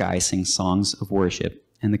of the sky sing songs of worship,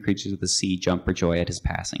 and the creatures of the sea jump for joy at his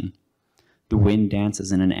passing. The wind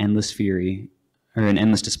dances in an endless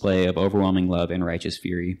display of overwhelming love and righteous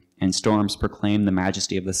fury, and storms proclaim the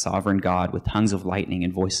majesty of the sovereign God with tongues of lightning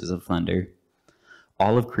and voices of thunder.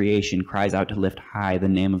 All of creation cries out to lift high the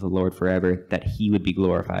name of the Lord forever, that he would be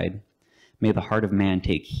glorified. May the heart of man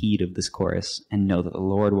take heed of this chorus and know that the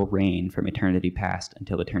Lord will reign from eternity past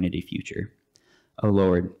until eternity future. O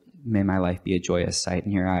Lord, may my life be a joyous sight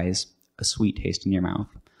in your eyes, a sweet taste in your mouth,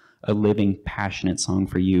 a living, passionate song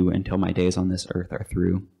for you until my days on this earth are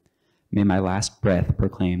through. May my last breath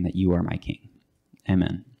proclaim that you are my King.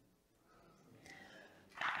 Amen.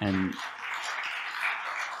 And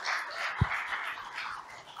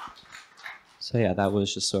so yeah, that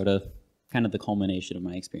was just sort of kind of the culmination of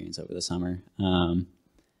my experience over the summer.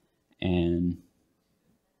 And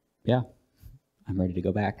yeah, I'm ready to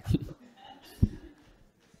go back.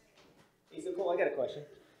 Hey, so Cole, I got a question.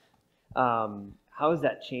 How has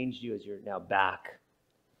that changed you as you're now back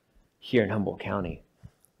here in Humboldt County?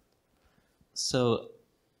 So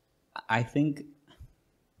I think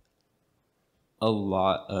a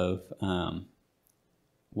lot of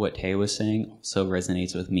what Tay was saying also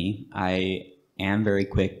resonates with me. I am very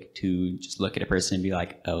quick to just look at a person and be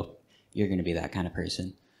like, oh, you're going to be that kind of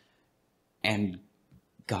person. And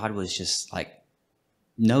God was just like,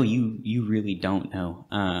 no, you really don't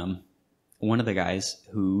know. One of the guys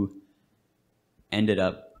who ended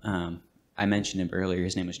up, I mentioned him earlier,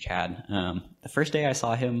 his name was Chad. The first day I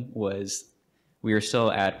saw him we were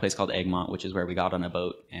still at a place called Egmont, which is where we got on a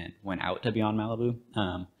boat and went out to Beyond Malibu.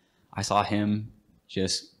 I saw him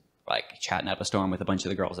just like chatting up a storm with a bunch of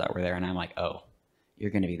the girls that were there. And I'm like, oh, you're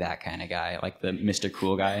going to be that kind of guy, like the Mr.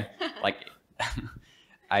 Cool guy. Like,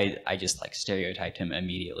 I just like stereotyped him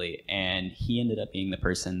immediately, and he ended up being the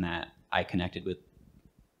person that I connected with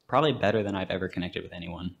probably better than I've ever connected with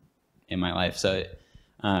anyone in my life. So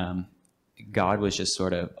God was just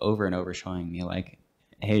sort of over and over showing me like,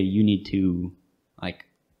 hey, you need to like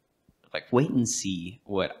wait and see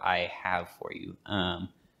what I have for you,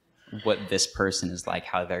 what this person is like,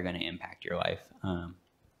 how they're going to impact your life.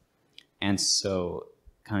 And so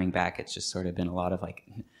coming back, it's just sort of been a lot of like,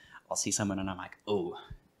 I'll see someone and I'm like, oh,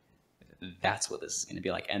 that's what this is going to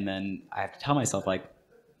be like. And then I have to tell myself like,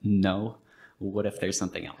 no, what if there's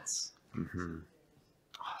something else? Mm-hmm.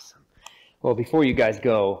 Awesome. Well, before you guys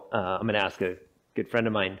go, I'm going to ask a good friend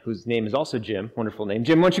of mine whose name is also Jim, wonderful name.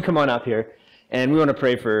 Jim, why don't you come on up here? And we want to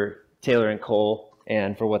pray for Taylor and Cole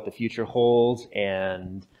and for what the future holds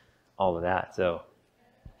and all of that. So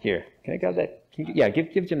here, can I grab that? Yeah,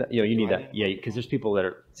 give Jim that. You need that. Yeah, because there's people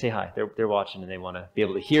that say hi. They're watching and they want to be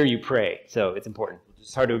able to hear you pray. So it's important.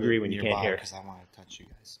 It's hard to agree when you can't hear. Because I want to touch you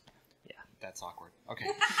guys. Yeah. That's awkward. Okay.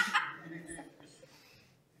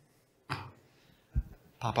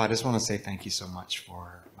 Papa, I just want to say thank you so much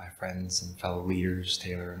for my friends and fellow leaders,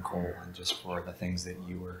 Taylor and Cole, and just for the things that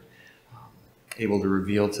you were able to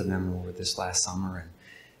reveal to them over this last summer, and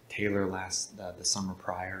Taylor the summer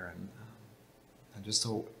prior, and I'm just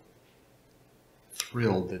so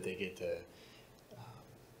thrilled that they get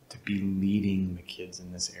to be leading the kids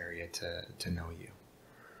in this area to know you.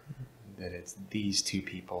 That it's these two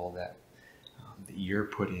people that you're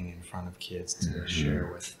putting in front of kids to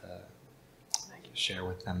share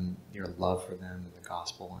with them your love for them and the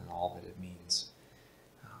gospel and all that it means.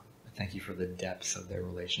 I thank you for the depth of their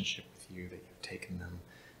relationship with you, that you've taken them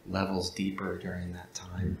levels deeper during that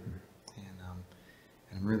time. And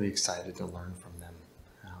I'm really excited to learn from them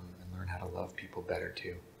and learn how to love people better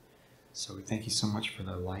too. So we thank you so much for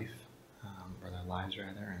their life, or their lives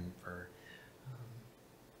rather, and for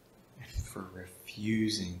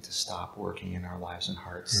refusing to stop working in our lives and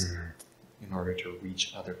hearts in order to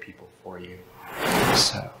reach other people for you.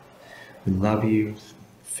 So we love you,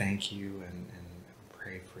 thank you, and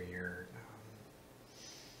pray for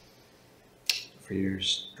your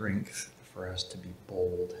strength for us to be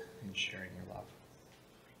bold in sharing your love.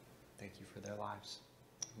 Thank you for their lives.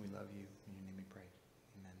 We love you. In your name we pray.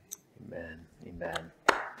 Amen. Amen. Amen.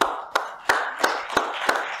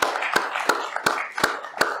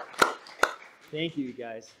 Thank you,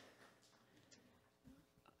 guys.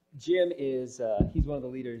 Jim is he's one of the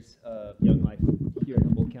leaders of Young Life here in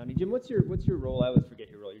Humboldt County. Jim, what's your role? I always forget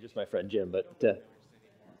your role. You're just my friend, Jim. But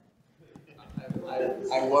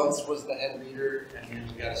I once was the head leader, and then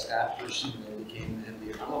we got a staff person, and then became the head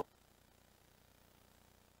leader.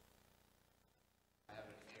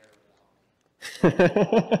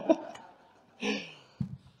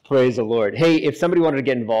 Praise the Lord. Hey, if somebody wanted to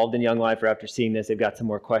get involved in Young Life or after seeing this, they've got some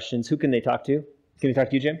more questions, who can they talk to? Can they talk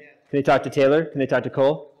to you, Jim? Can they talk to Taylor? Can they talk to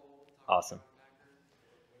Cole? Awesome.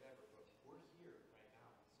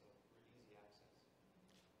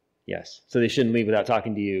 Yes. So they shouldn't leave without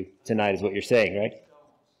talking to you tonight is what you're saying, right?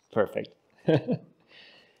 Perfect. Well,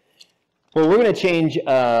 we're going to change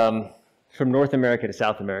from North America to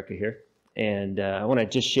South America here. And I want to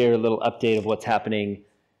just share a little update of what's happening.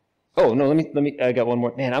 Oh, no, let me, I got one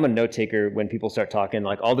more. Man, I'm a note taker when people start talking.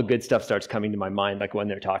 Like, all the good stuff starts coming to my mind, like when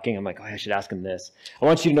they're talking. I'm like, oh, I should ask them this. I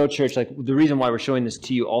want you to know, church, like the reason why we're showing this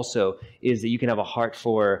to you also is that you can have a heart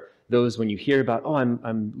for those when you hear about, oh,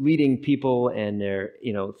 I'm leading people and they're,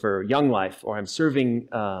 for Young Life, or I'm serving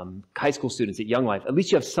high school students at Young Life. At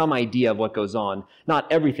least you have some idea of what goes on. Not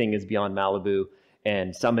everything is beyond Malibu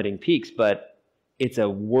and summiting peaks, but it's a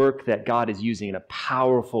work that God is using in a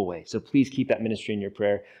powerful way. So please keep that ministry in your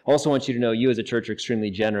prayer. I also want you to know you as a church are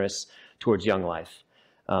extremely generous towards Young Life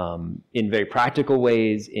in very practical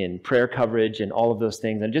ways, in prayer coverage and all of those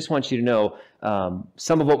things. And I just want you to know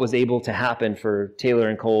some of what was able to happen for Taylor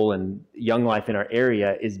and Cole and Young Life in our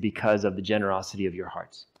area is because of the generosity of your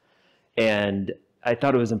hearts. And I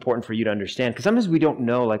thought it was important for you to understand, because sometimes we don't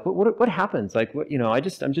know, like, what happens? Like, I'm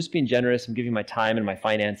just being generous. I'm giving my time and my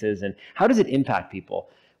finances. And how does it impact people?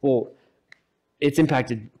 Well, it's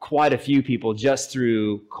impacted quite a few people just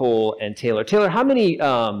through Cole and Taylor. Taylor, how many,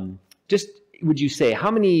 would you say,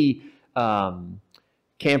 how many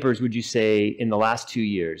campers would you say in the last 2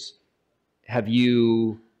 years have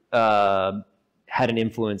you had an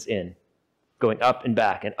influence in going up and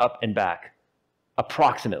back,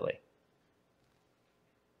 approximately?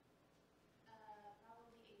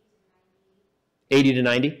 80 to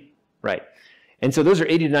 90? Right. And so those are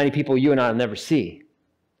 80 to 90 people you and I will never see.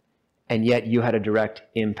 And yet you had a direct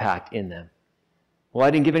impact in them. Well,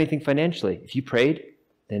 I didn't give anything financially. If you prayed,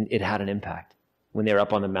 then it had an impact. when they're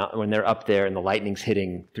up on the mountain, when they're up there and the lightning's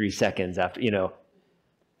hitting 3 seconds after,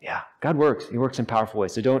 yeah, God works. He works in powerful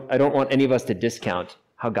ways. So I don't want any of us to discount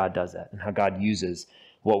how God does that and how God uses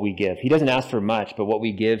what we give. He doesn't ask for much, but what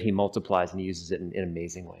we give, he multiplies and he uses it in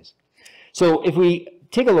amazing ways. So if we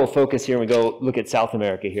take a little focus here and we go look at South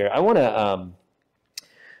America here, I want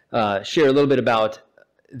to share a little bit about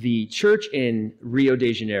the church in Rio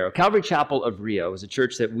de Janeiro. Calvary Chapel of Rio was a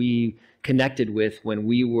church that we connected with when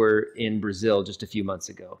we were in Brazil just a few months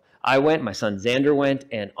ago. I went, my son Xander went,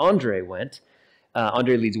 and Andre went.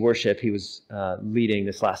 Andre leads worship. He was leading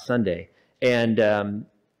this last Sunday. And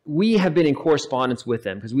we have been in correspondence with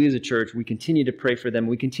them because we as a church, we continue to pray for them.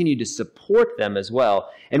 We continue to support them as well.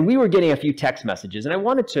 And we were getting a few text messages. And I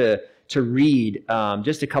wanted to read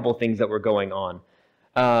just a couple things that were going on.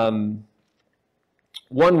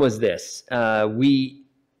 One was this. There's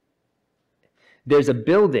a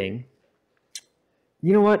building.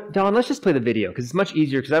 You know what, Don, let's just play the video because it's much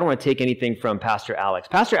easier because I don't want to take anything from Pastor Alex.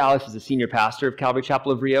 Pastor Alex is the senior pastor of Calvary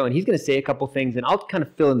Chapel of Rio, and he's going to say a couple things, and I'll kind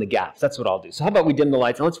of fill in the gaps. That's what I'll do. So how about we dim the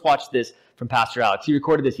lights, and let's watch this from Pastor Alex. He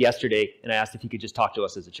recorded this yesterday, and I asked if he could just talk to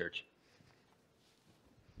us as a church.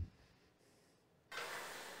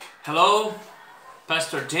 Hello,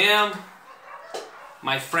 Pastor Tim,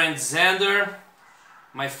 my friend Xander,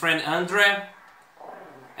 my friend Andre,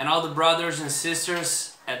 and all the brothers and sisters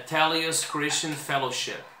at Telios Christian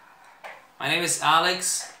Fellowship. My name is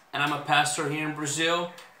Alex, and I'm a pastor here in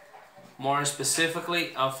Brazil, more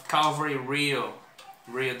specifically of CalvaryRio,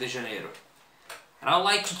 Rio de Janeiro. And I'd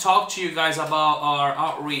like to talk to you guys about our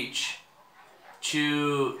outreach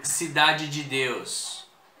to Cidade de Deus,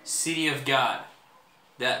 City of God,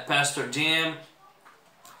 that Pastor Jim,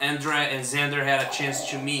 Andre, and Xander had a chance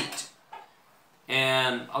to meet.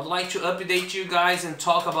 And I'd like to update you guys and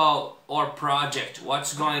talk about our project,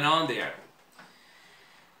 what's going on there.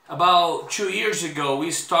 About 2 years ago,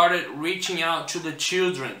 we started reaching out to the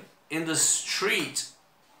children in the street,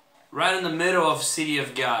 right in the middle of City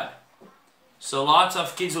of God. So lots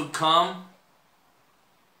of kids would come,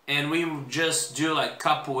 and we would just do like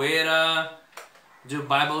capoeira, do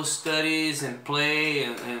Bible studies, and play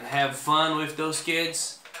and have fun with those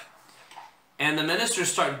kids. And the ministry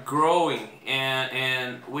started growing,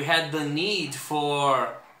 and we had the need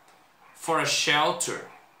for a shelter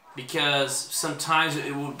because sometimes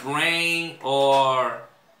it would rain or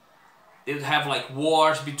it would have like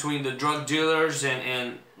wars between the drug dealers,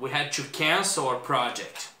 and we had to cancel our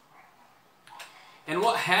project. And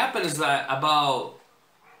what happened is that about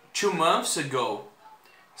 2 months ago,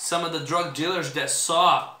 some of the drug dealers that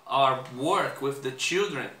saw our work with the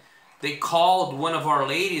children, they called one of our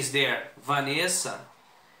ladies there, Vanessa,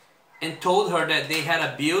 and told her that they had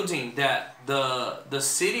a building that the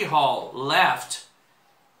city hall left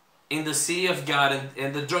in the City of God,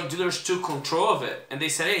 and the drug dealers took control of it. And they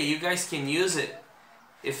said, hey, you guys can use it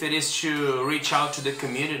if it is to reach out to the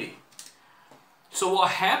community. So what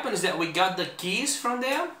happened is that we got the keys from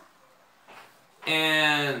them,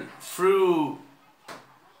 and through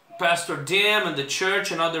Pastor Dim and the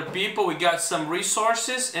church and other people, we got some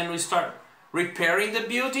resources, and we start repairing the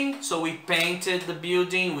building. So we painted the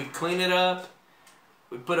building, we cleaned it up,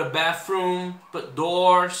 we put a bathroom, put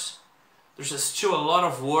doors. There's still a lot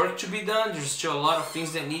of work to be done. There's still a lot of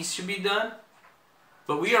things that needs to be done.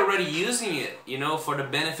 But we are already using it, for the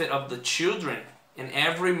benefit of the children. And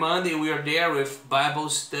every Monday we are there with Bible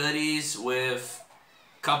studies, with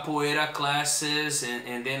capoeira classes,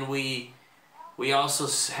 and then we also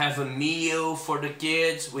have a meal for the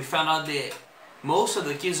kids. We found out that most of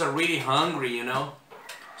the kids are really hungry,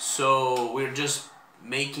 So we're just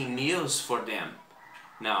making meals for them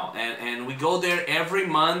now. And we go there every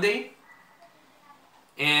Monday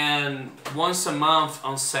and once a month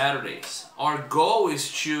on Saturdays. Our goal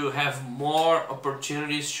is to have more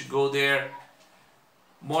opportunities to go there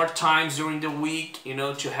more times during the week,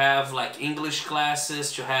 to have like English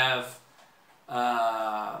classes, to have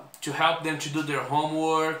to help them to do their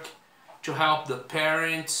homework, to help the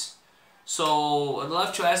parents. So I'd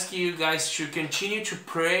love to ask you guys to continue to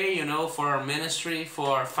pray, for our ministry,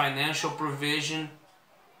 for financial provision.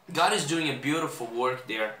 God is doing a beautiful work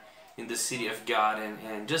there in the City of God.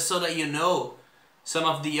 And just so that you know, some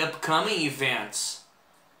of the upcoming events,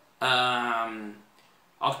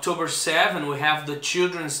 October 7, we have the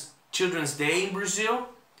Children's Day in Brazil.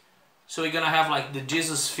 So we're gonna have like the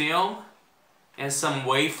Jesus film and some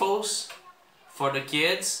waffles for the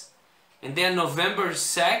kids. And then November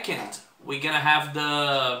 2nd, we're gonna have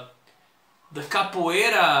the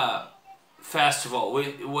Capoeira Festival,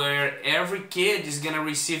 where every kid is gonna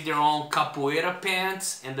receive their own capoeira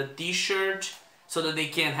pants and the t-shirt, so that they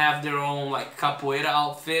can have their own like capoeira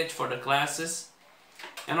outfit for the classes.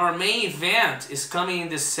 And our main event is coming in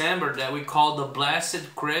December that we call the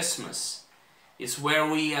Blessed Christmas. It's where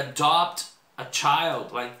we adopt a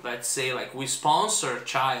child, like let's say like we sponsor a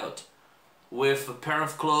child with a pair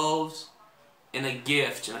of clothes and a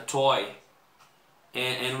gift and a toy.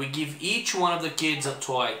 And we give each one of the kids a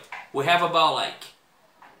toy. We have about like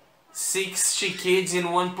 60 kids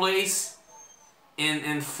in one place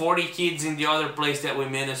and 40 kids in the other place that we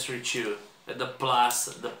minister to. At the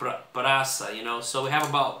praça, you know. So we have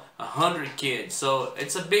about 100 kids. So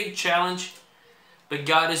it's a big challenge, but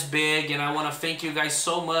God is big, and I want to thank you guys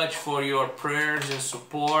so much for your prayers and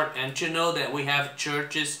support, and to know that we have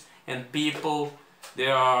churches and people that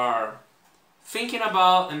are thinking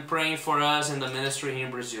about and praying for us in the ministry here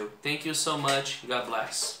in Brazil. Thank you so much. God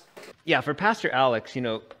bless. Yeah, for Pastor Alex, you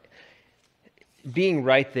know, being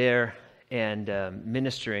right there and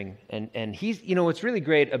ministering, and he's, you know, what's really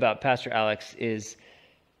great about Pastor Alex is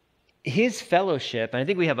his fellowship, and I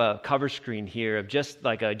think we have a cover screen here of just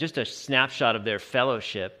like just a snapshot of their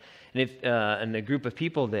fellowship, and the group of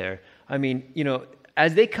people there. I mean, you know,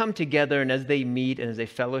 as they come together and as they meet and as they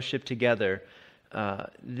fellowship together,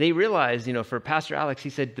 they realize, you know, for Pastor Alex, he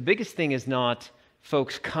said the biggest thing is not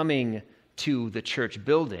folks coming to the church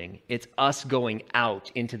building, it's us going out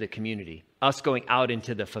into the community, us going out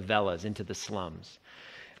into the favelas, into the slums.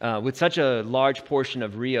 With such a large portion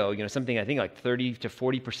of Rio, you know, something I think like 30 to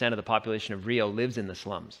 40% of the population of Rio lives in the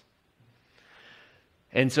slums.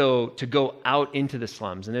 And so to go out into the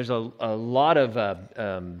slums, and there's a lot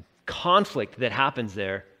of conflict that happens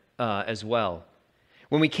there as well.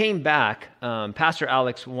 When we came back, Pastor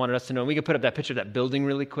Alex wanted us to know, we could put up that picture of that building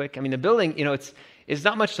really quick. I mean, the building, you know, it's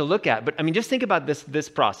not much to look at, but I mean, just think about this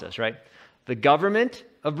process, right? The government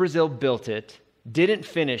of Brazil built it, didn't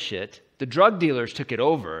finish it, the drug dealers took it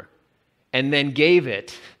over, and then gave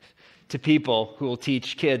it to people who will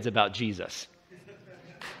teach kids about Jesus.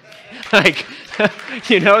 Like,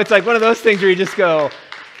 you know, it's like one of those things where you just go,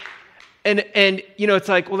 and you know, it's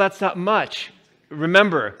like, well, that's not much.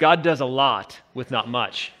 Remember, God does a lot with not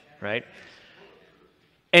much, right?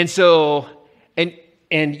 And so,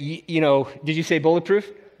 and you know, did you say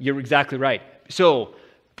bulletproof? You're exactly right. So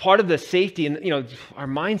part of the safety and, you know, our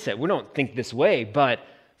mindset, we don't think this way, but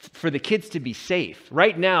for the kids to be safe.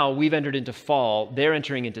 Right now, we've entered into fall, they're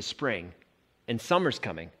entering into spring, and summer's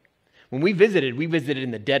coming. When we visited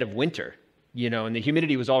in the dead of winter, you know, and the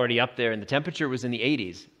humidity was already up there and the temperature was in the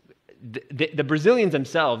 80s. The Brazilians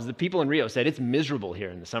themselves, the people in Rio, said it's miserable here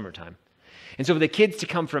in the summertime. And so for the kids to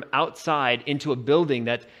come from outside into a building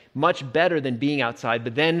that's much better than being outside,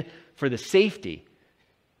 but then for the safety,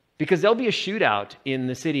 because there'll be a shootout in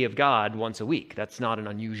the city of God once a week. That's not an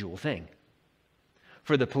unusual thing.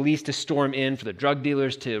 For the police to storm in, for the drug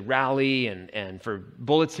dealers to rally, and for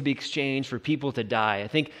bullets to be exchanged, for people to die. I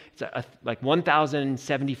think it's like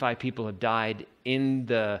 1,075 people have died in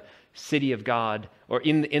the city of God, or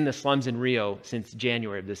in the slums in Rio since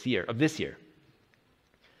January of this year.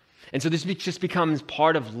 And so this just becomes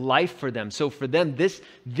part of life for them. So for them, this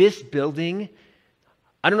building,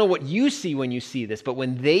 I don't know what you see when you see this, but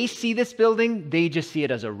when they see this building, they just see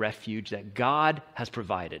it as a refuge that God has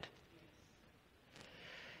provided.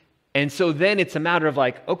 And so then it's a matter of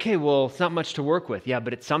like, okay, well, it's not much to work with. Yeah,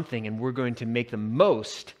 but it's something, and we're going to make the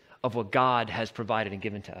most of what God has provided and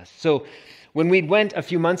given to us. So when we went a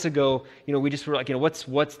few months ago, you know, we just were like, you know, what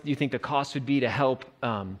do you think the cost would be to help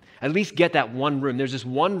at least get that one room? There's this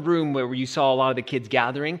one room where you saw a lot of the kids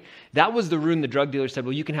gathering. That was the room the drug dealer said,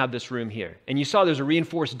 well, you can have this room here. And you saw there's a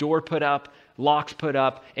reinforced door put up, locks put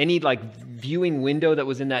up. Any like viewing window that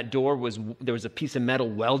was in that door there was a piece of metal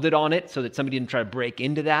welded on it so that somebody didn't try to break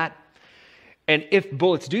into that. And if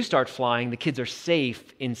bullets do start flying, the kids are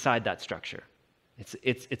safe inside that structure.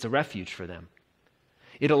 It's a refuge for them.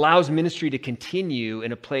 It allows ministry to continue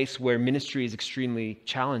in a place where ministry is extremely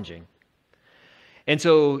challenging. And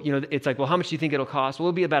so, you know, it's like, well, how much do you think it'll cost? Well,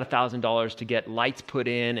 it'll be about $1,000 to get lights put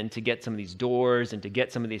in and to get some of these doors and to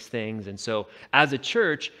get some of these things. And so as a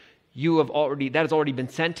church, that has already been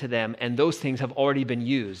sent to them, and those things have already been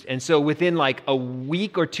used. And so within like a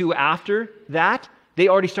week or two after that, they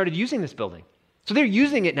already started using this building. So they're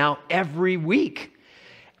using it now every week.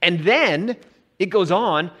 And then it goes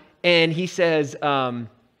on, and he says,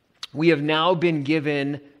 we have now been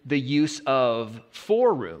given the use of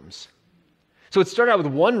 4 rooms. So it started out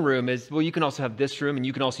with one room as, well, you can also have this room, and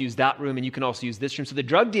you can also use that room, and you can also use this room. So the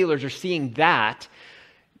drug dealers are seeing that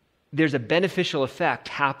there's a beneficial effect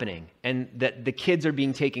happening, and that the kids are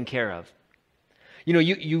being taken care of. You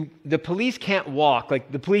know, the police can't walk,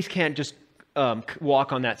 like the police can't just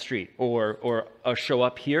walk on that street or show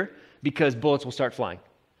up here because bullets will start flying.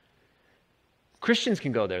 Christians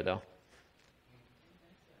can go there, though.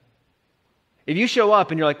 If you show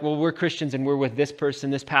up and you're like, well, we're Christians and we're with this person,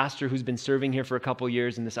 this pastor who's been serving here for a couple of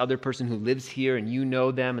years, and this other person who lives here, and you know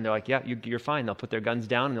them, and they're like, yeah, you're fine. They'll put their guns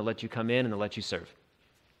down and they'll let you come in and they'll let you serve.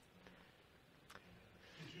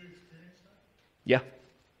 Did you experience that? Yeah.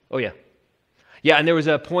 Oh, yeah. Yeah, and there was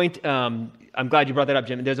a point, I'm glad you brought that up,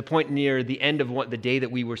 Jim. There's a point near the end of the day that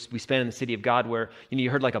we spent in the city of God where, you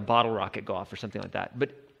heard like a bottle rocket go off or something like that.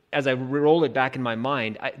 But as I roll it back in my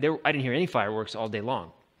mind, I didn't hear any fireworks all day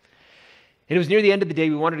long. And it was near the end of the day.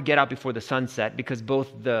 We wanted to get out before the sun set because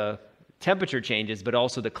both the temperature changes, but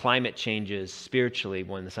also the climate changes spiritually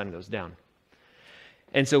when the sun goes down.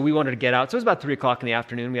 And so we wanted to get out. So it was about 3 o'clock in the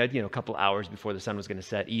afternoon. We had, a couple hours before the sun was going to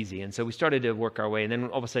set, easy. And so we started to work our way. And then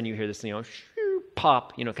all of a sudden you hear this,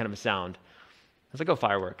 pop, kind of a sound. I was like, oh,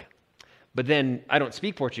 firework. But then I don't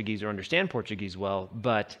speak Portuguese or understand Portuguese well,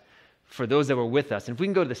 but for those that were with us, and if we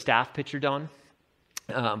can go to the staff picture, Don,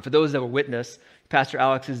 for those that were with us, Pastor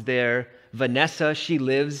Alex is there. Vanessa, she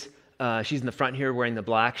lives, she's in the front here wearing the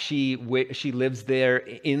black. She lives there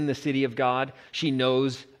in the city of God. She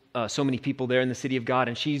knows so many people there in the city of God,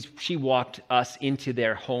 and she walked us into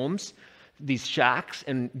their homes, these shacks,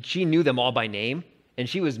 and she knew them all by name, and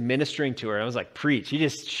she was ministering to her. I was like, preach. You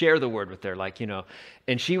just share the word with her,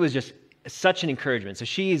 and she was just such an encouragement. So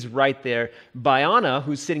she's right there. Bayana,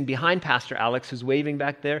 who's sitting behind Pastor Alex, who's waving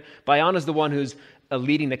back there, Bayana's the one who's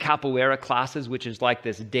leading the capoeira classes, which is like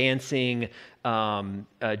this dancing,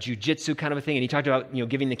 jiu-jitsu kind of a thing. And he talked about,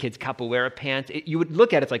 giving the kids capoeira pants. You would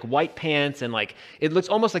look at it, it's like white pants, and it looks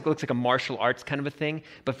like a martial arts kind of a thing.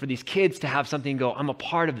 But for these kids to have something go, I'm a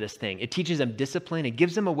part of this thing. It teaches them discipline. It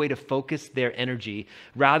gives them a way to focus their energy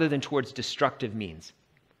rather than towards destructive means.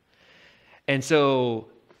 And so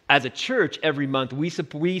as a church, every month, we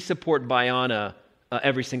support Bayana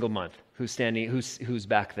every single month, who's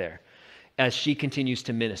back there, as she continues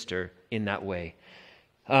to minister in that way.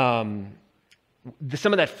 Some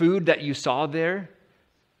of that food that you saw there,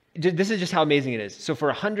 this is just how amazing it is. So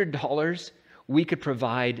for $100, we could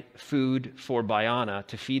provide food for Bayana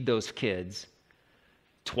to feed those kids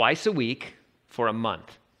twice a week for a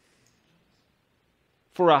month.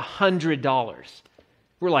 For $100.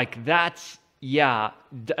 We're like, that's not,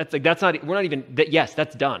 we're not even, yes,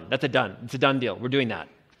 that's done. It's a done deal. We're doing that.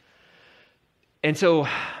 And so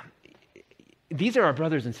these are our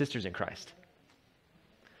brothers and sisters in Christ.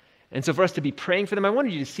 And so for us to be praying for them, I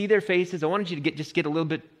wanted you to see their faces. I wanted you to get a little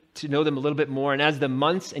bit to know them a little bit more. And as the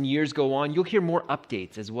months and years go on, you'll hear more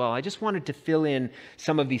updates as well. I just wanted to fill in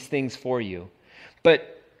some of these things for you.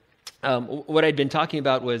 But what I'd been talking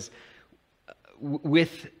about was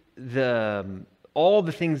with all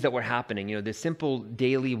the things that were happening, the simple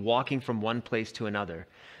daily walking from one place to another.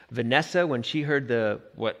 Vanessa, when she heard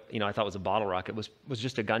what I thought was a bottle rocket, was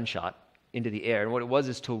just a gunshot into the air. And what it was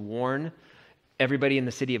is to warn everybody in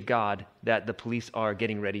the city of God that the police are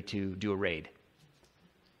getting ready to do a raid.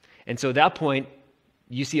 And so at that point,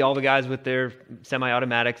 you see all the guys with their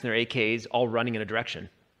semi-automatics and their AKs all running in a direction.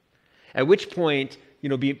 At which point,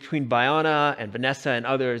 between Bayana and Vanessa and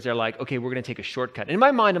others, they're like, okay, we're going to take a shortcut. And in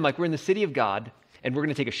my mind, I'm like, we're in the city of God, and we're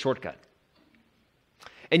going to take a shortcut.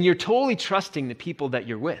 And you're totally trusting the people that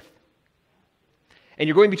you're with. And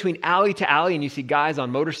you're going between alley to alley, and you see guys on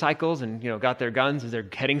motorcycles and, got their guns as they're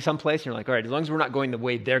heading someplace. And you're like, all right, as long as we're not going the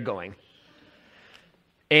way they're going.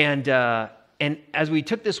 And as we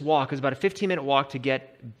took this walk, it was about a 15-minute walk to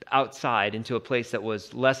get outside into a place that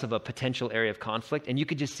was less of a potential area of conflict. And you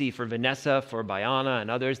could just see for Vanessa, for Bayana, and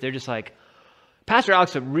others, they're just like, Pastor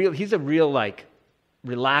Alex, he's a real,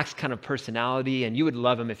 relaxed kind of personality, and you would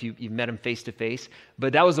love him if you met him face to face.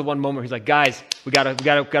 But that was the one moment where he's like, guys, we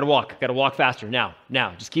gotta walk faster now,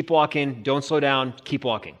 just keep walking, don't slow down, keep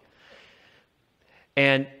walking.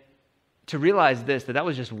 And to realize that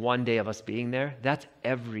was just one day of us being there, that's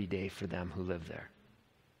every day for them who live there.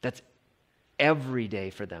 That's every day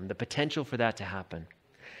for them, the potential for that to happen.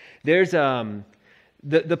 There's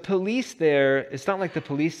the police there, it's not like the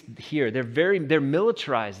police here. They're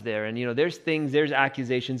militarized there. And, there's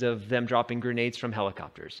accusations of them dropping grenades from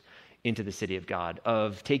helicopters into the city of God,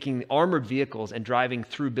 of taking armored vehicles and driving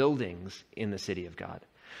through buildings in the city of God.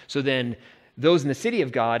 So then those in the city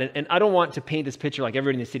of God, and I don't want to paint this picture like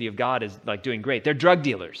everybody in the city of God is doing great. They're drug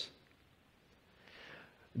dealers.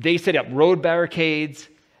 They set up road barricades,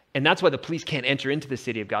 and that's why the police can't enter into the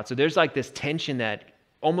city of God. So there's this tension that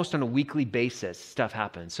almost on a weekly basis, stuff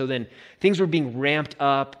happens. So then things were being ramped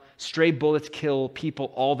up. Stray bullets kill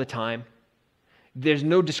people all the time. There's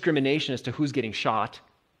no discrimination as to who's getting shot.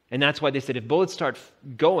 And that's why they said if bullets start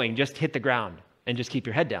going, just hit the ground and just keep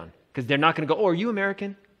your head down. Because they're not going to go, oh, are you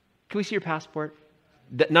American? Can we see your passport?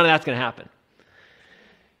 None of that's going to happen.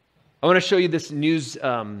 I want to show you this news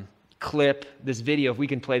clip, this video, if we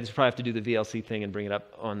can play this, we'll probably have to do the VLC thing and bring it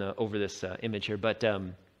up on over this image here. But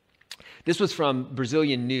this was from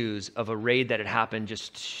Brazilian news of a raid that had happened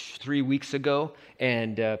just 3 weeks ago.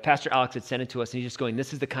 And Pastor Alex had sent it to us, and he's just going,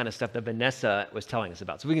 this is the kind of stuff that Vanessa was telling us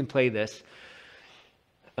about. So we can play this.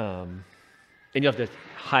 And you'll have to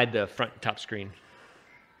hide the front top screen.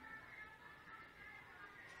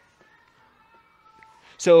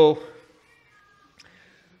 So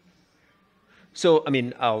I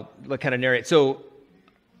mean, I'll kind of narrate. So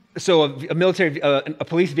a military, a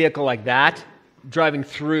police vehicle like that, driving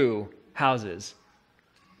through houses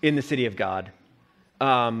in the city of God,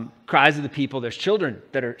 cries of the people. There's children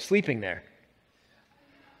that are sleeping there.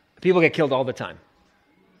 People get killed all the time.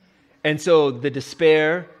 And so the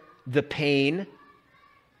despair, the pain,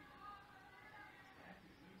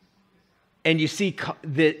 and you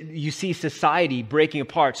see society breaking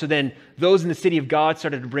apart. So then those in the city of God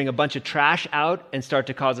started to bring a bunch of trash out and start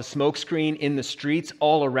to cause a smoke screen in the streets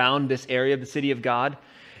all around this area of the city of God.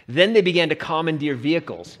 Then they began to commandeer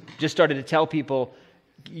vehicles, just started to tell people,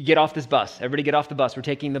 get off this bus. Everybody get off the bus. We're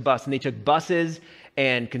taking the bus. And they took buses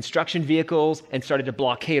and construction vehicles and started to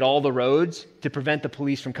blockade all the roads to prevent the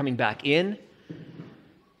police from coming back in.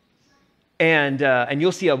 And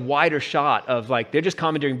you'll see a wider shot of they're just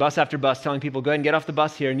commandeering bus after bus, telling people, go ahead and get off the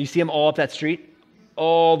bus here. And you see them all up that street,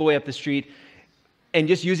 all the way up the street, and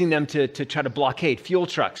just using them to try to blockade fuel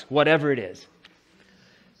trucks, whatever it is.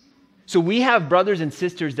 So we have brothers and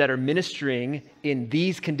sisters that are ministering in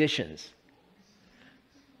these conditions.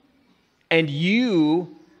 And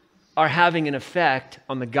you are having an effect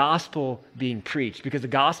on the gospel being preached, because the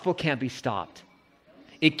gospel can't be stopped.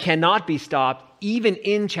 It cannot be stopped, even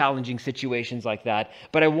in challenging situations like that.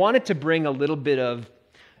 But I wanted to bring a little bit of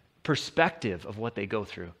perspective of what they go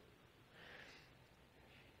through.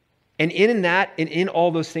 And in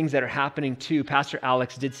all those things that are happening too, Pastor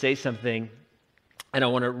Alex did say something, and I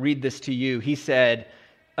want to read this to you. He said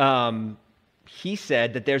that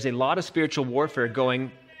there's a lot of spiritual warfare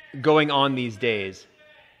going on these days.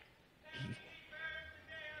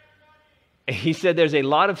 He said there's a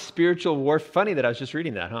lot of spiritual warfare. Funny that I was just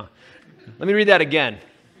reading that, huh? Let me read that again.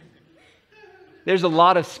 There's a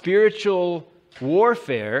lot of spiritual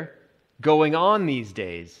warfare going on these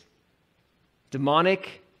days.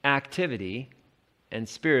 Demonic activity and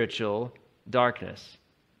spiritual darkness.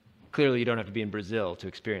 Clearly, you don't have to be in Brazil to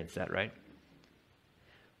experience that, right?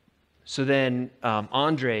 So then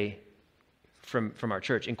Andre from our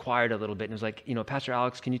church inquired a little bit and was like, Pastor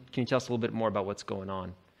Alex, can you tell us a little bit more about what's going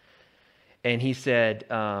on? And he said,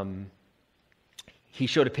 he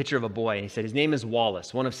showed a picture of a boy, and he said his name is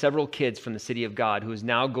Wallace, one of several kids from the city of God who is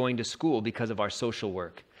now going to school because of our social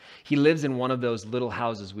work. He lives in one of those little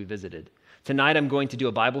houses we visited. Tonight I'm going to do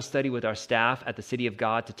a Bible study with our staff at the city of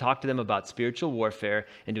God to talk to them about spiritual warfare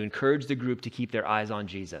and to encourage the group to keep their eyes on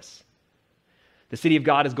Jesus. The city of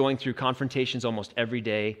God is going through confrontations almost every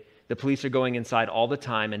day. The police are going inside all the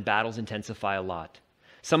time, and battles intensify a lot.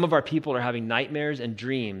 Some of our people are having nightmares and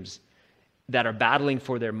dreams that are battling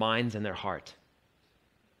for their minds and their heart.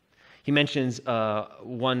 He mentions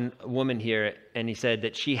one woman here, and he said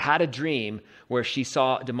that she had a dream where she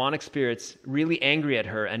saw demonic spirits really angry at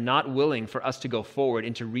her and not willing for us to go forward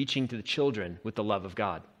into reaching to the children with the love of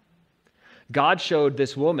God. God showed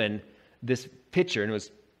this woman this picture, and it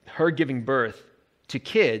was her giving birth to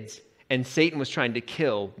kids, and Satan was trying to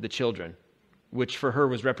kill the children, which for her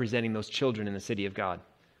was representing those children in the city of God.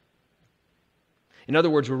 In other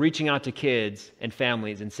words, we're reaching out to kids and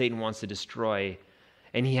families, and Satan wants to destroy,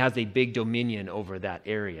 and he has a big dominion over that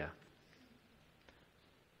area.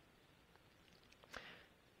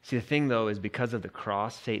 See, the thing, though, is because of the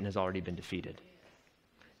cross, Satan has already been defeated.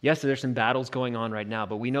 Yes, there's some battles going on right now,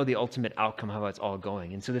 but we know the ultimate outcome, how it's all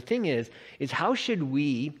going. And so the thing is how should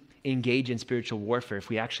we engage in spiritual warfare if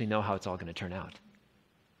we actually know how it's all going to turn out?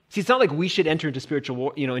 See, it's not like we should enter into spiritual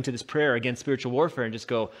war, into this prayer against spiritual warfare and just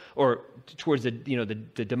go, or towards the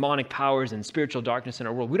demonic powers and spiritual darkness in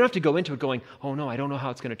our world. We don't have to go into it going, oh no, I don't know how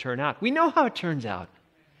it's going to turn out. We know how it turns out.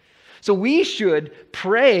 So we should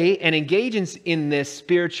pray and engage in this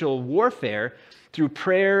spiritual warfare through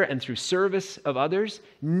prayer and through service of others,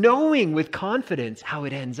 knowing with confidence how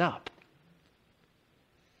it ends up.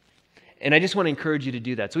 And I just want to encourage you to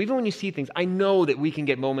do that. So even when you see things, I know that we can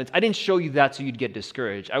get moments. I didn't show you that so you'd get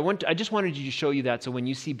discouraged. I just wanted you to show you that so when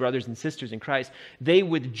you see brothers and sisters in Christ, they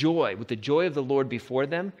with the joy of the Lord before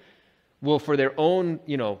them, will for their own,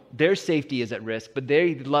 their safety is at risk, but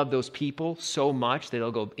they love those people so much that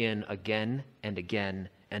they'll go in again and again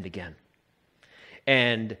and again.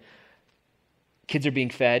 And kids are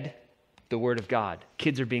being fed the Word of God.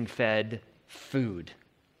 Kids are being fed food.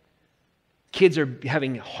 Kids are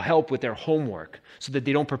having help with their homework so that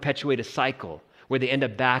they don't perpetuate a cycle where they end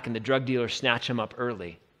up back and the drug dealers snatch them up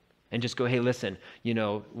early and just go, hey, listen,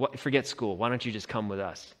 forget school. Why don't you just come with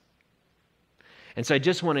us? And so I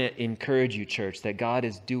just want to encourage you, church, that God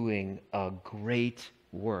is doing a great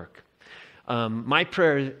work. My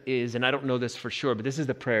prayer is, and I don't know this for sure, but this is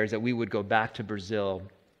the prayer, is that we would go back to Brazil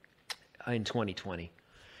in 2020.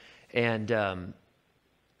 And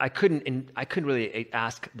I couldn't really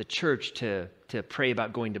ask the church to pray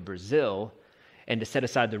about going to Brazil and to set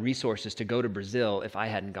aside the resources to go to Brazil if I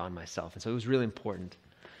hadn't gone myself. And so it was really important.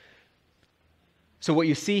 So what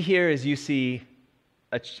you see here is you see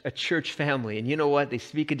a church family. And you know what? They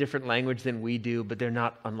speak a different language than we do, but they're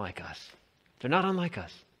not unlike us. They're not unlike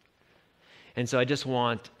us. And so I just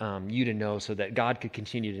want you to know so that God could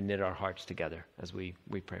continue to knit our hearts together as we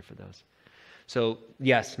pray for those. So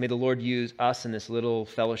yes, may the Lord use us in this little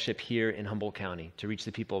fellowship here in Humboldt County to reach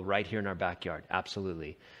the people right here in our backyard.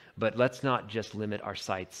 Absolutely. But let's not just limit our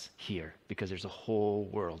sights here, because there's a whole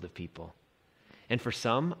world of people. And for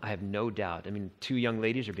some, I have no doubt. I mean, 2 young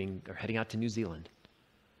ladies are heading out to New Zealand.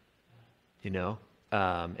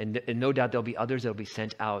 And no doubt there'll be others that'll be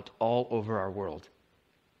sent out all over our world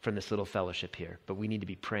from this little fellowship here. But we need to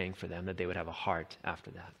be praying for them that they would have a heart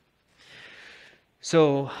after that.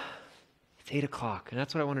 So it's 8 o'clock, and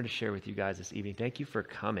that's what I wanted to share with you guys this evening. Thank you for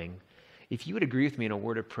coming. If you would agree with me in a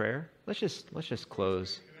word of prayer, let's just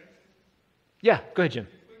close. Yeah, go ahead, Jim.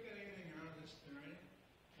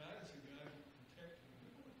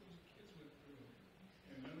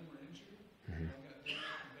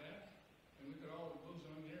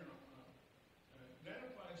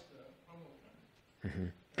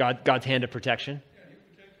 God's hand of protection.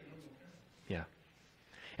 Yeah.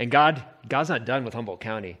 And God's not done with Humboldt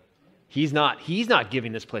County. He's not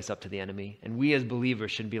giving this place up to the enemy. And we as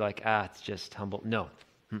believers shouldn't be like, it's just Humboldt. No.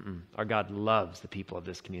 Our God loves the people of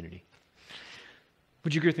this community.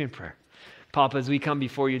 Would you agree with me in prayer? Papa, as we come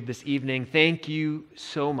before you this evening, thank you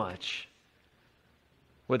so much.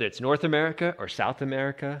 Whether it's North America or South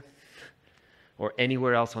America or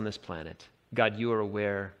anywhere else on this planet, God, you are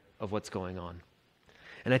aware of what's going on.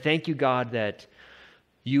 And I thank you, God, that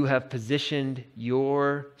you have positioned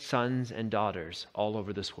your sons and daughters all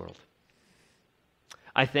over this world.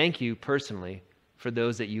 I thank you personally for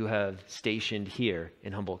those that you have stationed here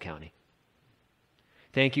in Humboldt County.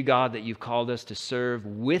 Thank you, God, that you've called us to serve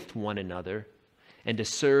with one another and to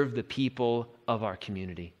serve the people of our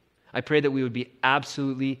community. I pray that we would be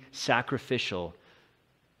absolutely sacrificial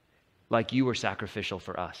like you were sacrificial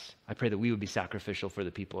for us. I pray that we would be sacrificial for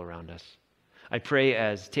the people around us. I pray,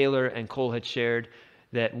 as Taylor and Cole had shared,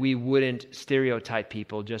 that we wouldn't stereotype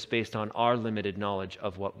people just based on our limited knowledge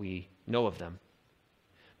of what we know of them,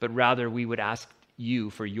 but rather we would ask you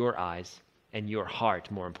for your eyes and your heart,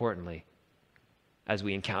 more importantly, as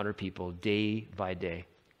we encounter people day by day.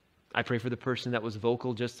 I pray for the person that was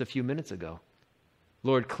vocal just a few minutes ago.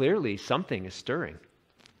 Lord, clearly something is stirring,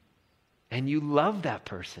 and you love that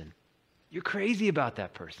person. You're crazy about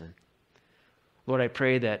that person. Lord, I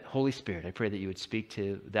pray that, Holy Spirit, I pray that you would speak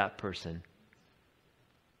to that person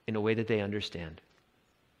in a way that they understand,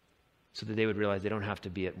 so that they would realize they don't have to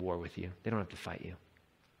be at war with you. They don't have to fight you.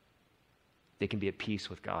 They can be at peace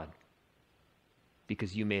with God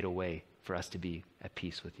because you made a way for us to be at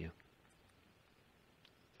peace with you.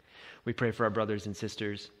 We pray for our brothers and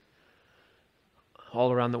sisters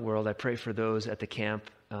all around the world. I pray for those at the camp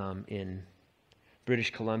in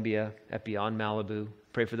British Columbia, at Beyond Malibu.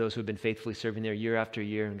 Pray for those who have been faithfully serving there year after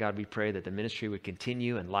year. And God, we pray that the ministry would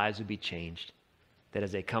continue and lives would be changed. That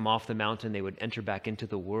as they come off the mountain, they would enter back into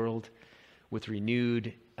the world with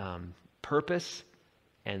renewed purpose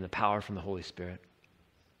and the power from the Holy Spirit.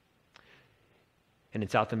 And in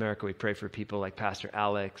South America, we pray for people like Pastor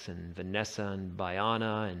Alex and Vanessa and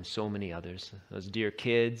Bayana and so many others, those dear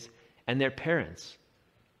kids and their parents.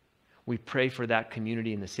 We pray for that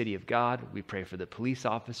community in the city of God. We pray for the police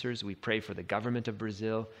officers. We pray for the government of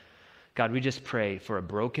Brazil. God, we just pray for a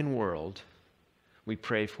broken world. We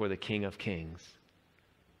pray for the King of Kings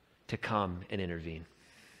to come and intervene.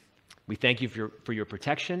 We thank you for your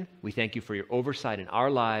protection. We thank you for your oversight in our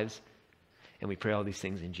lives. And we pray all these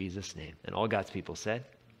things in Jesus' name. And all God's people said,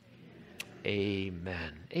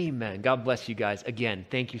 Amen. Amen. God bless you guys. Again,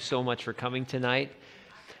 thank you so much for coming tonight.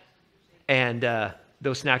 And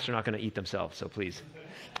those snacks are not going to eat themselves, so please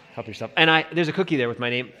help yourself. And there's a cookie there with my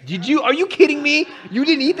name. Are you kidding me? You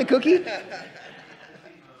didn't eat the cookie?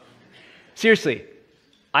 Seriously,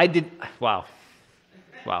 I did. Wow.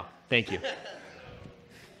 Thank you.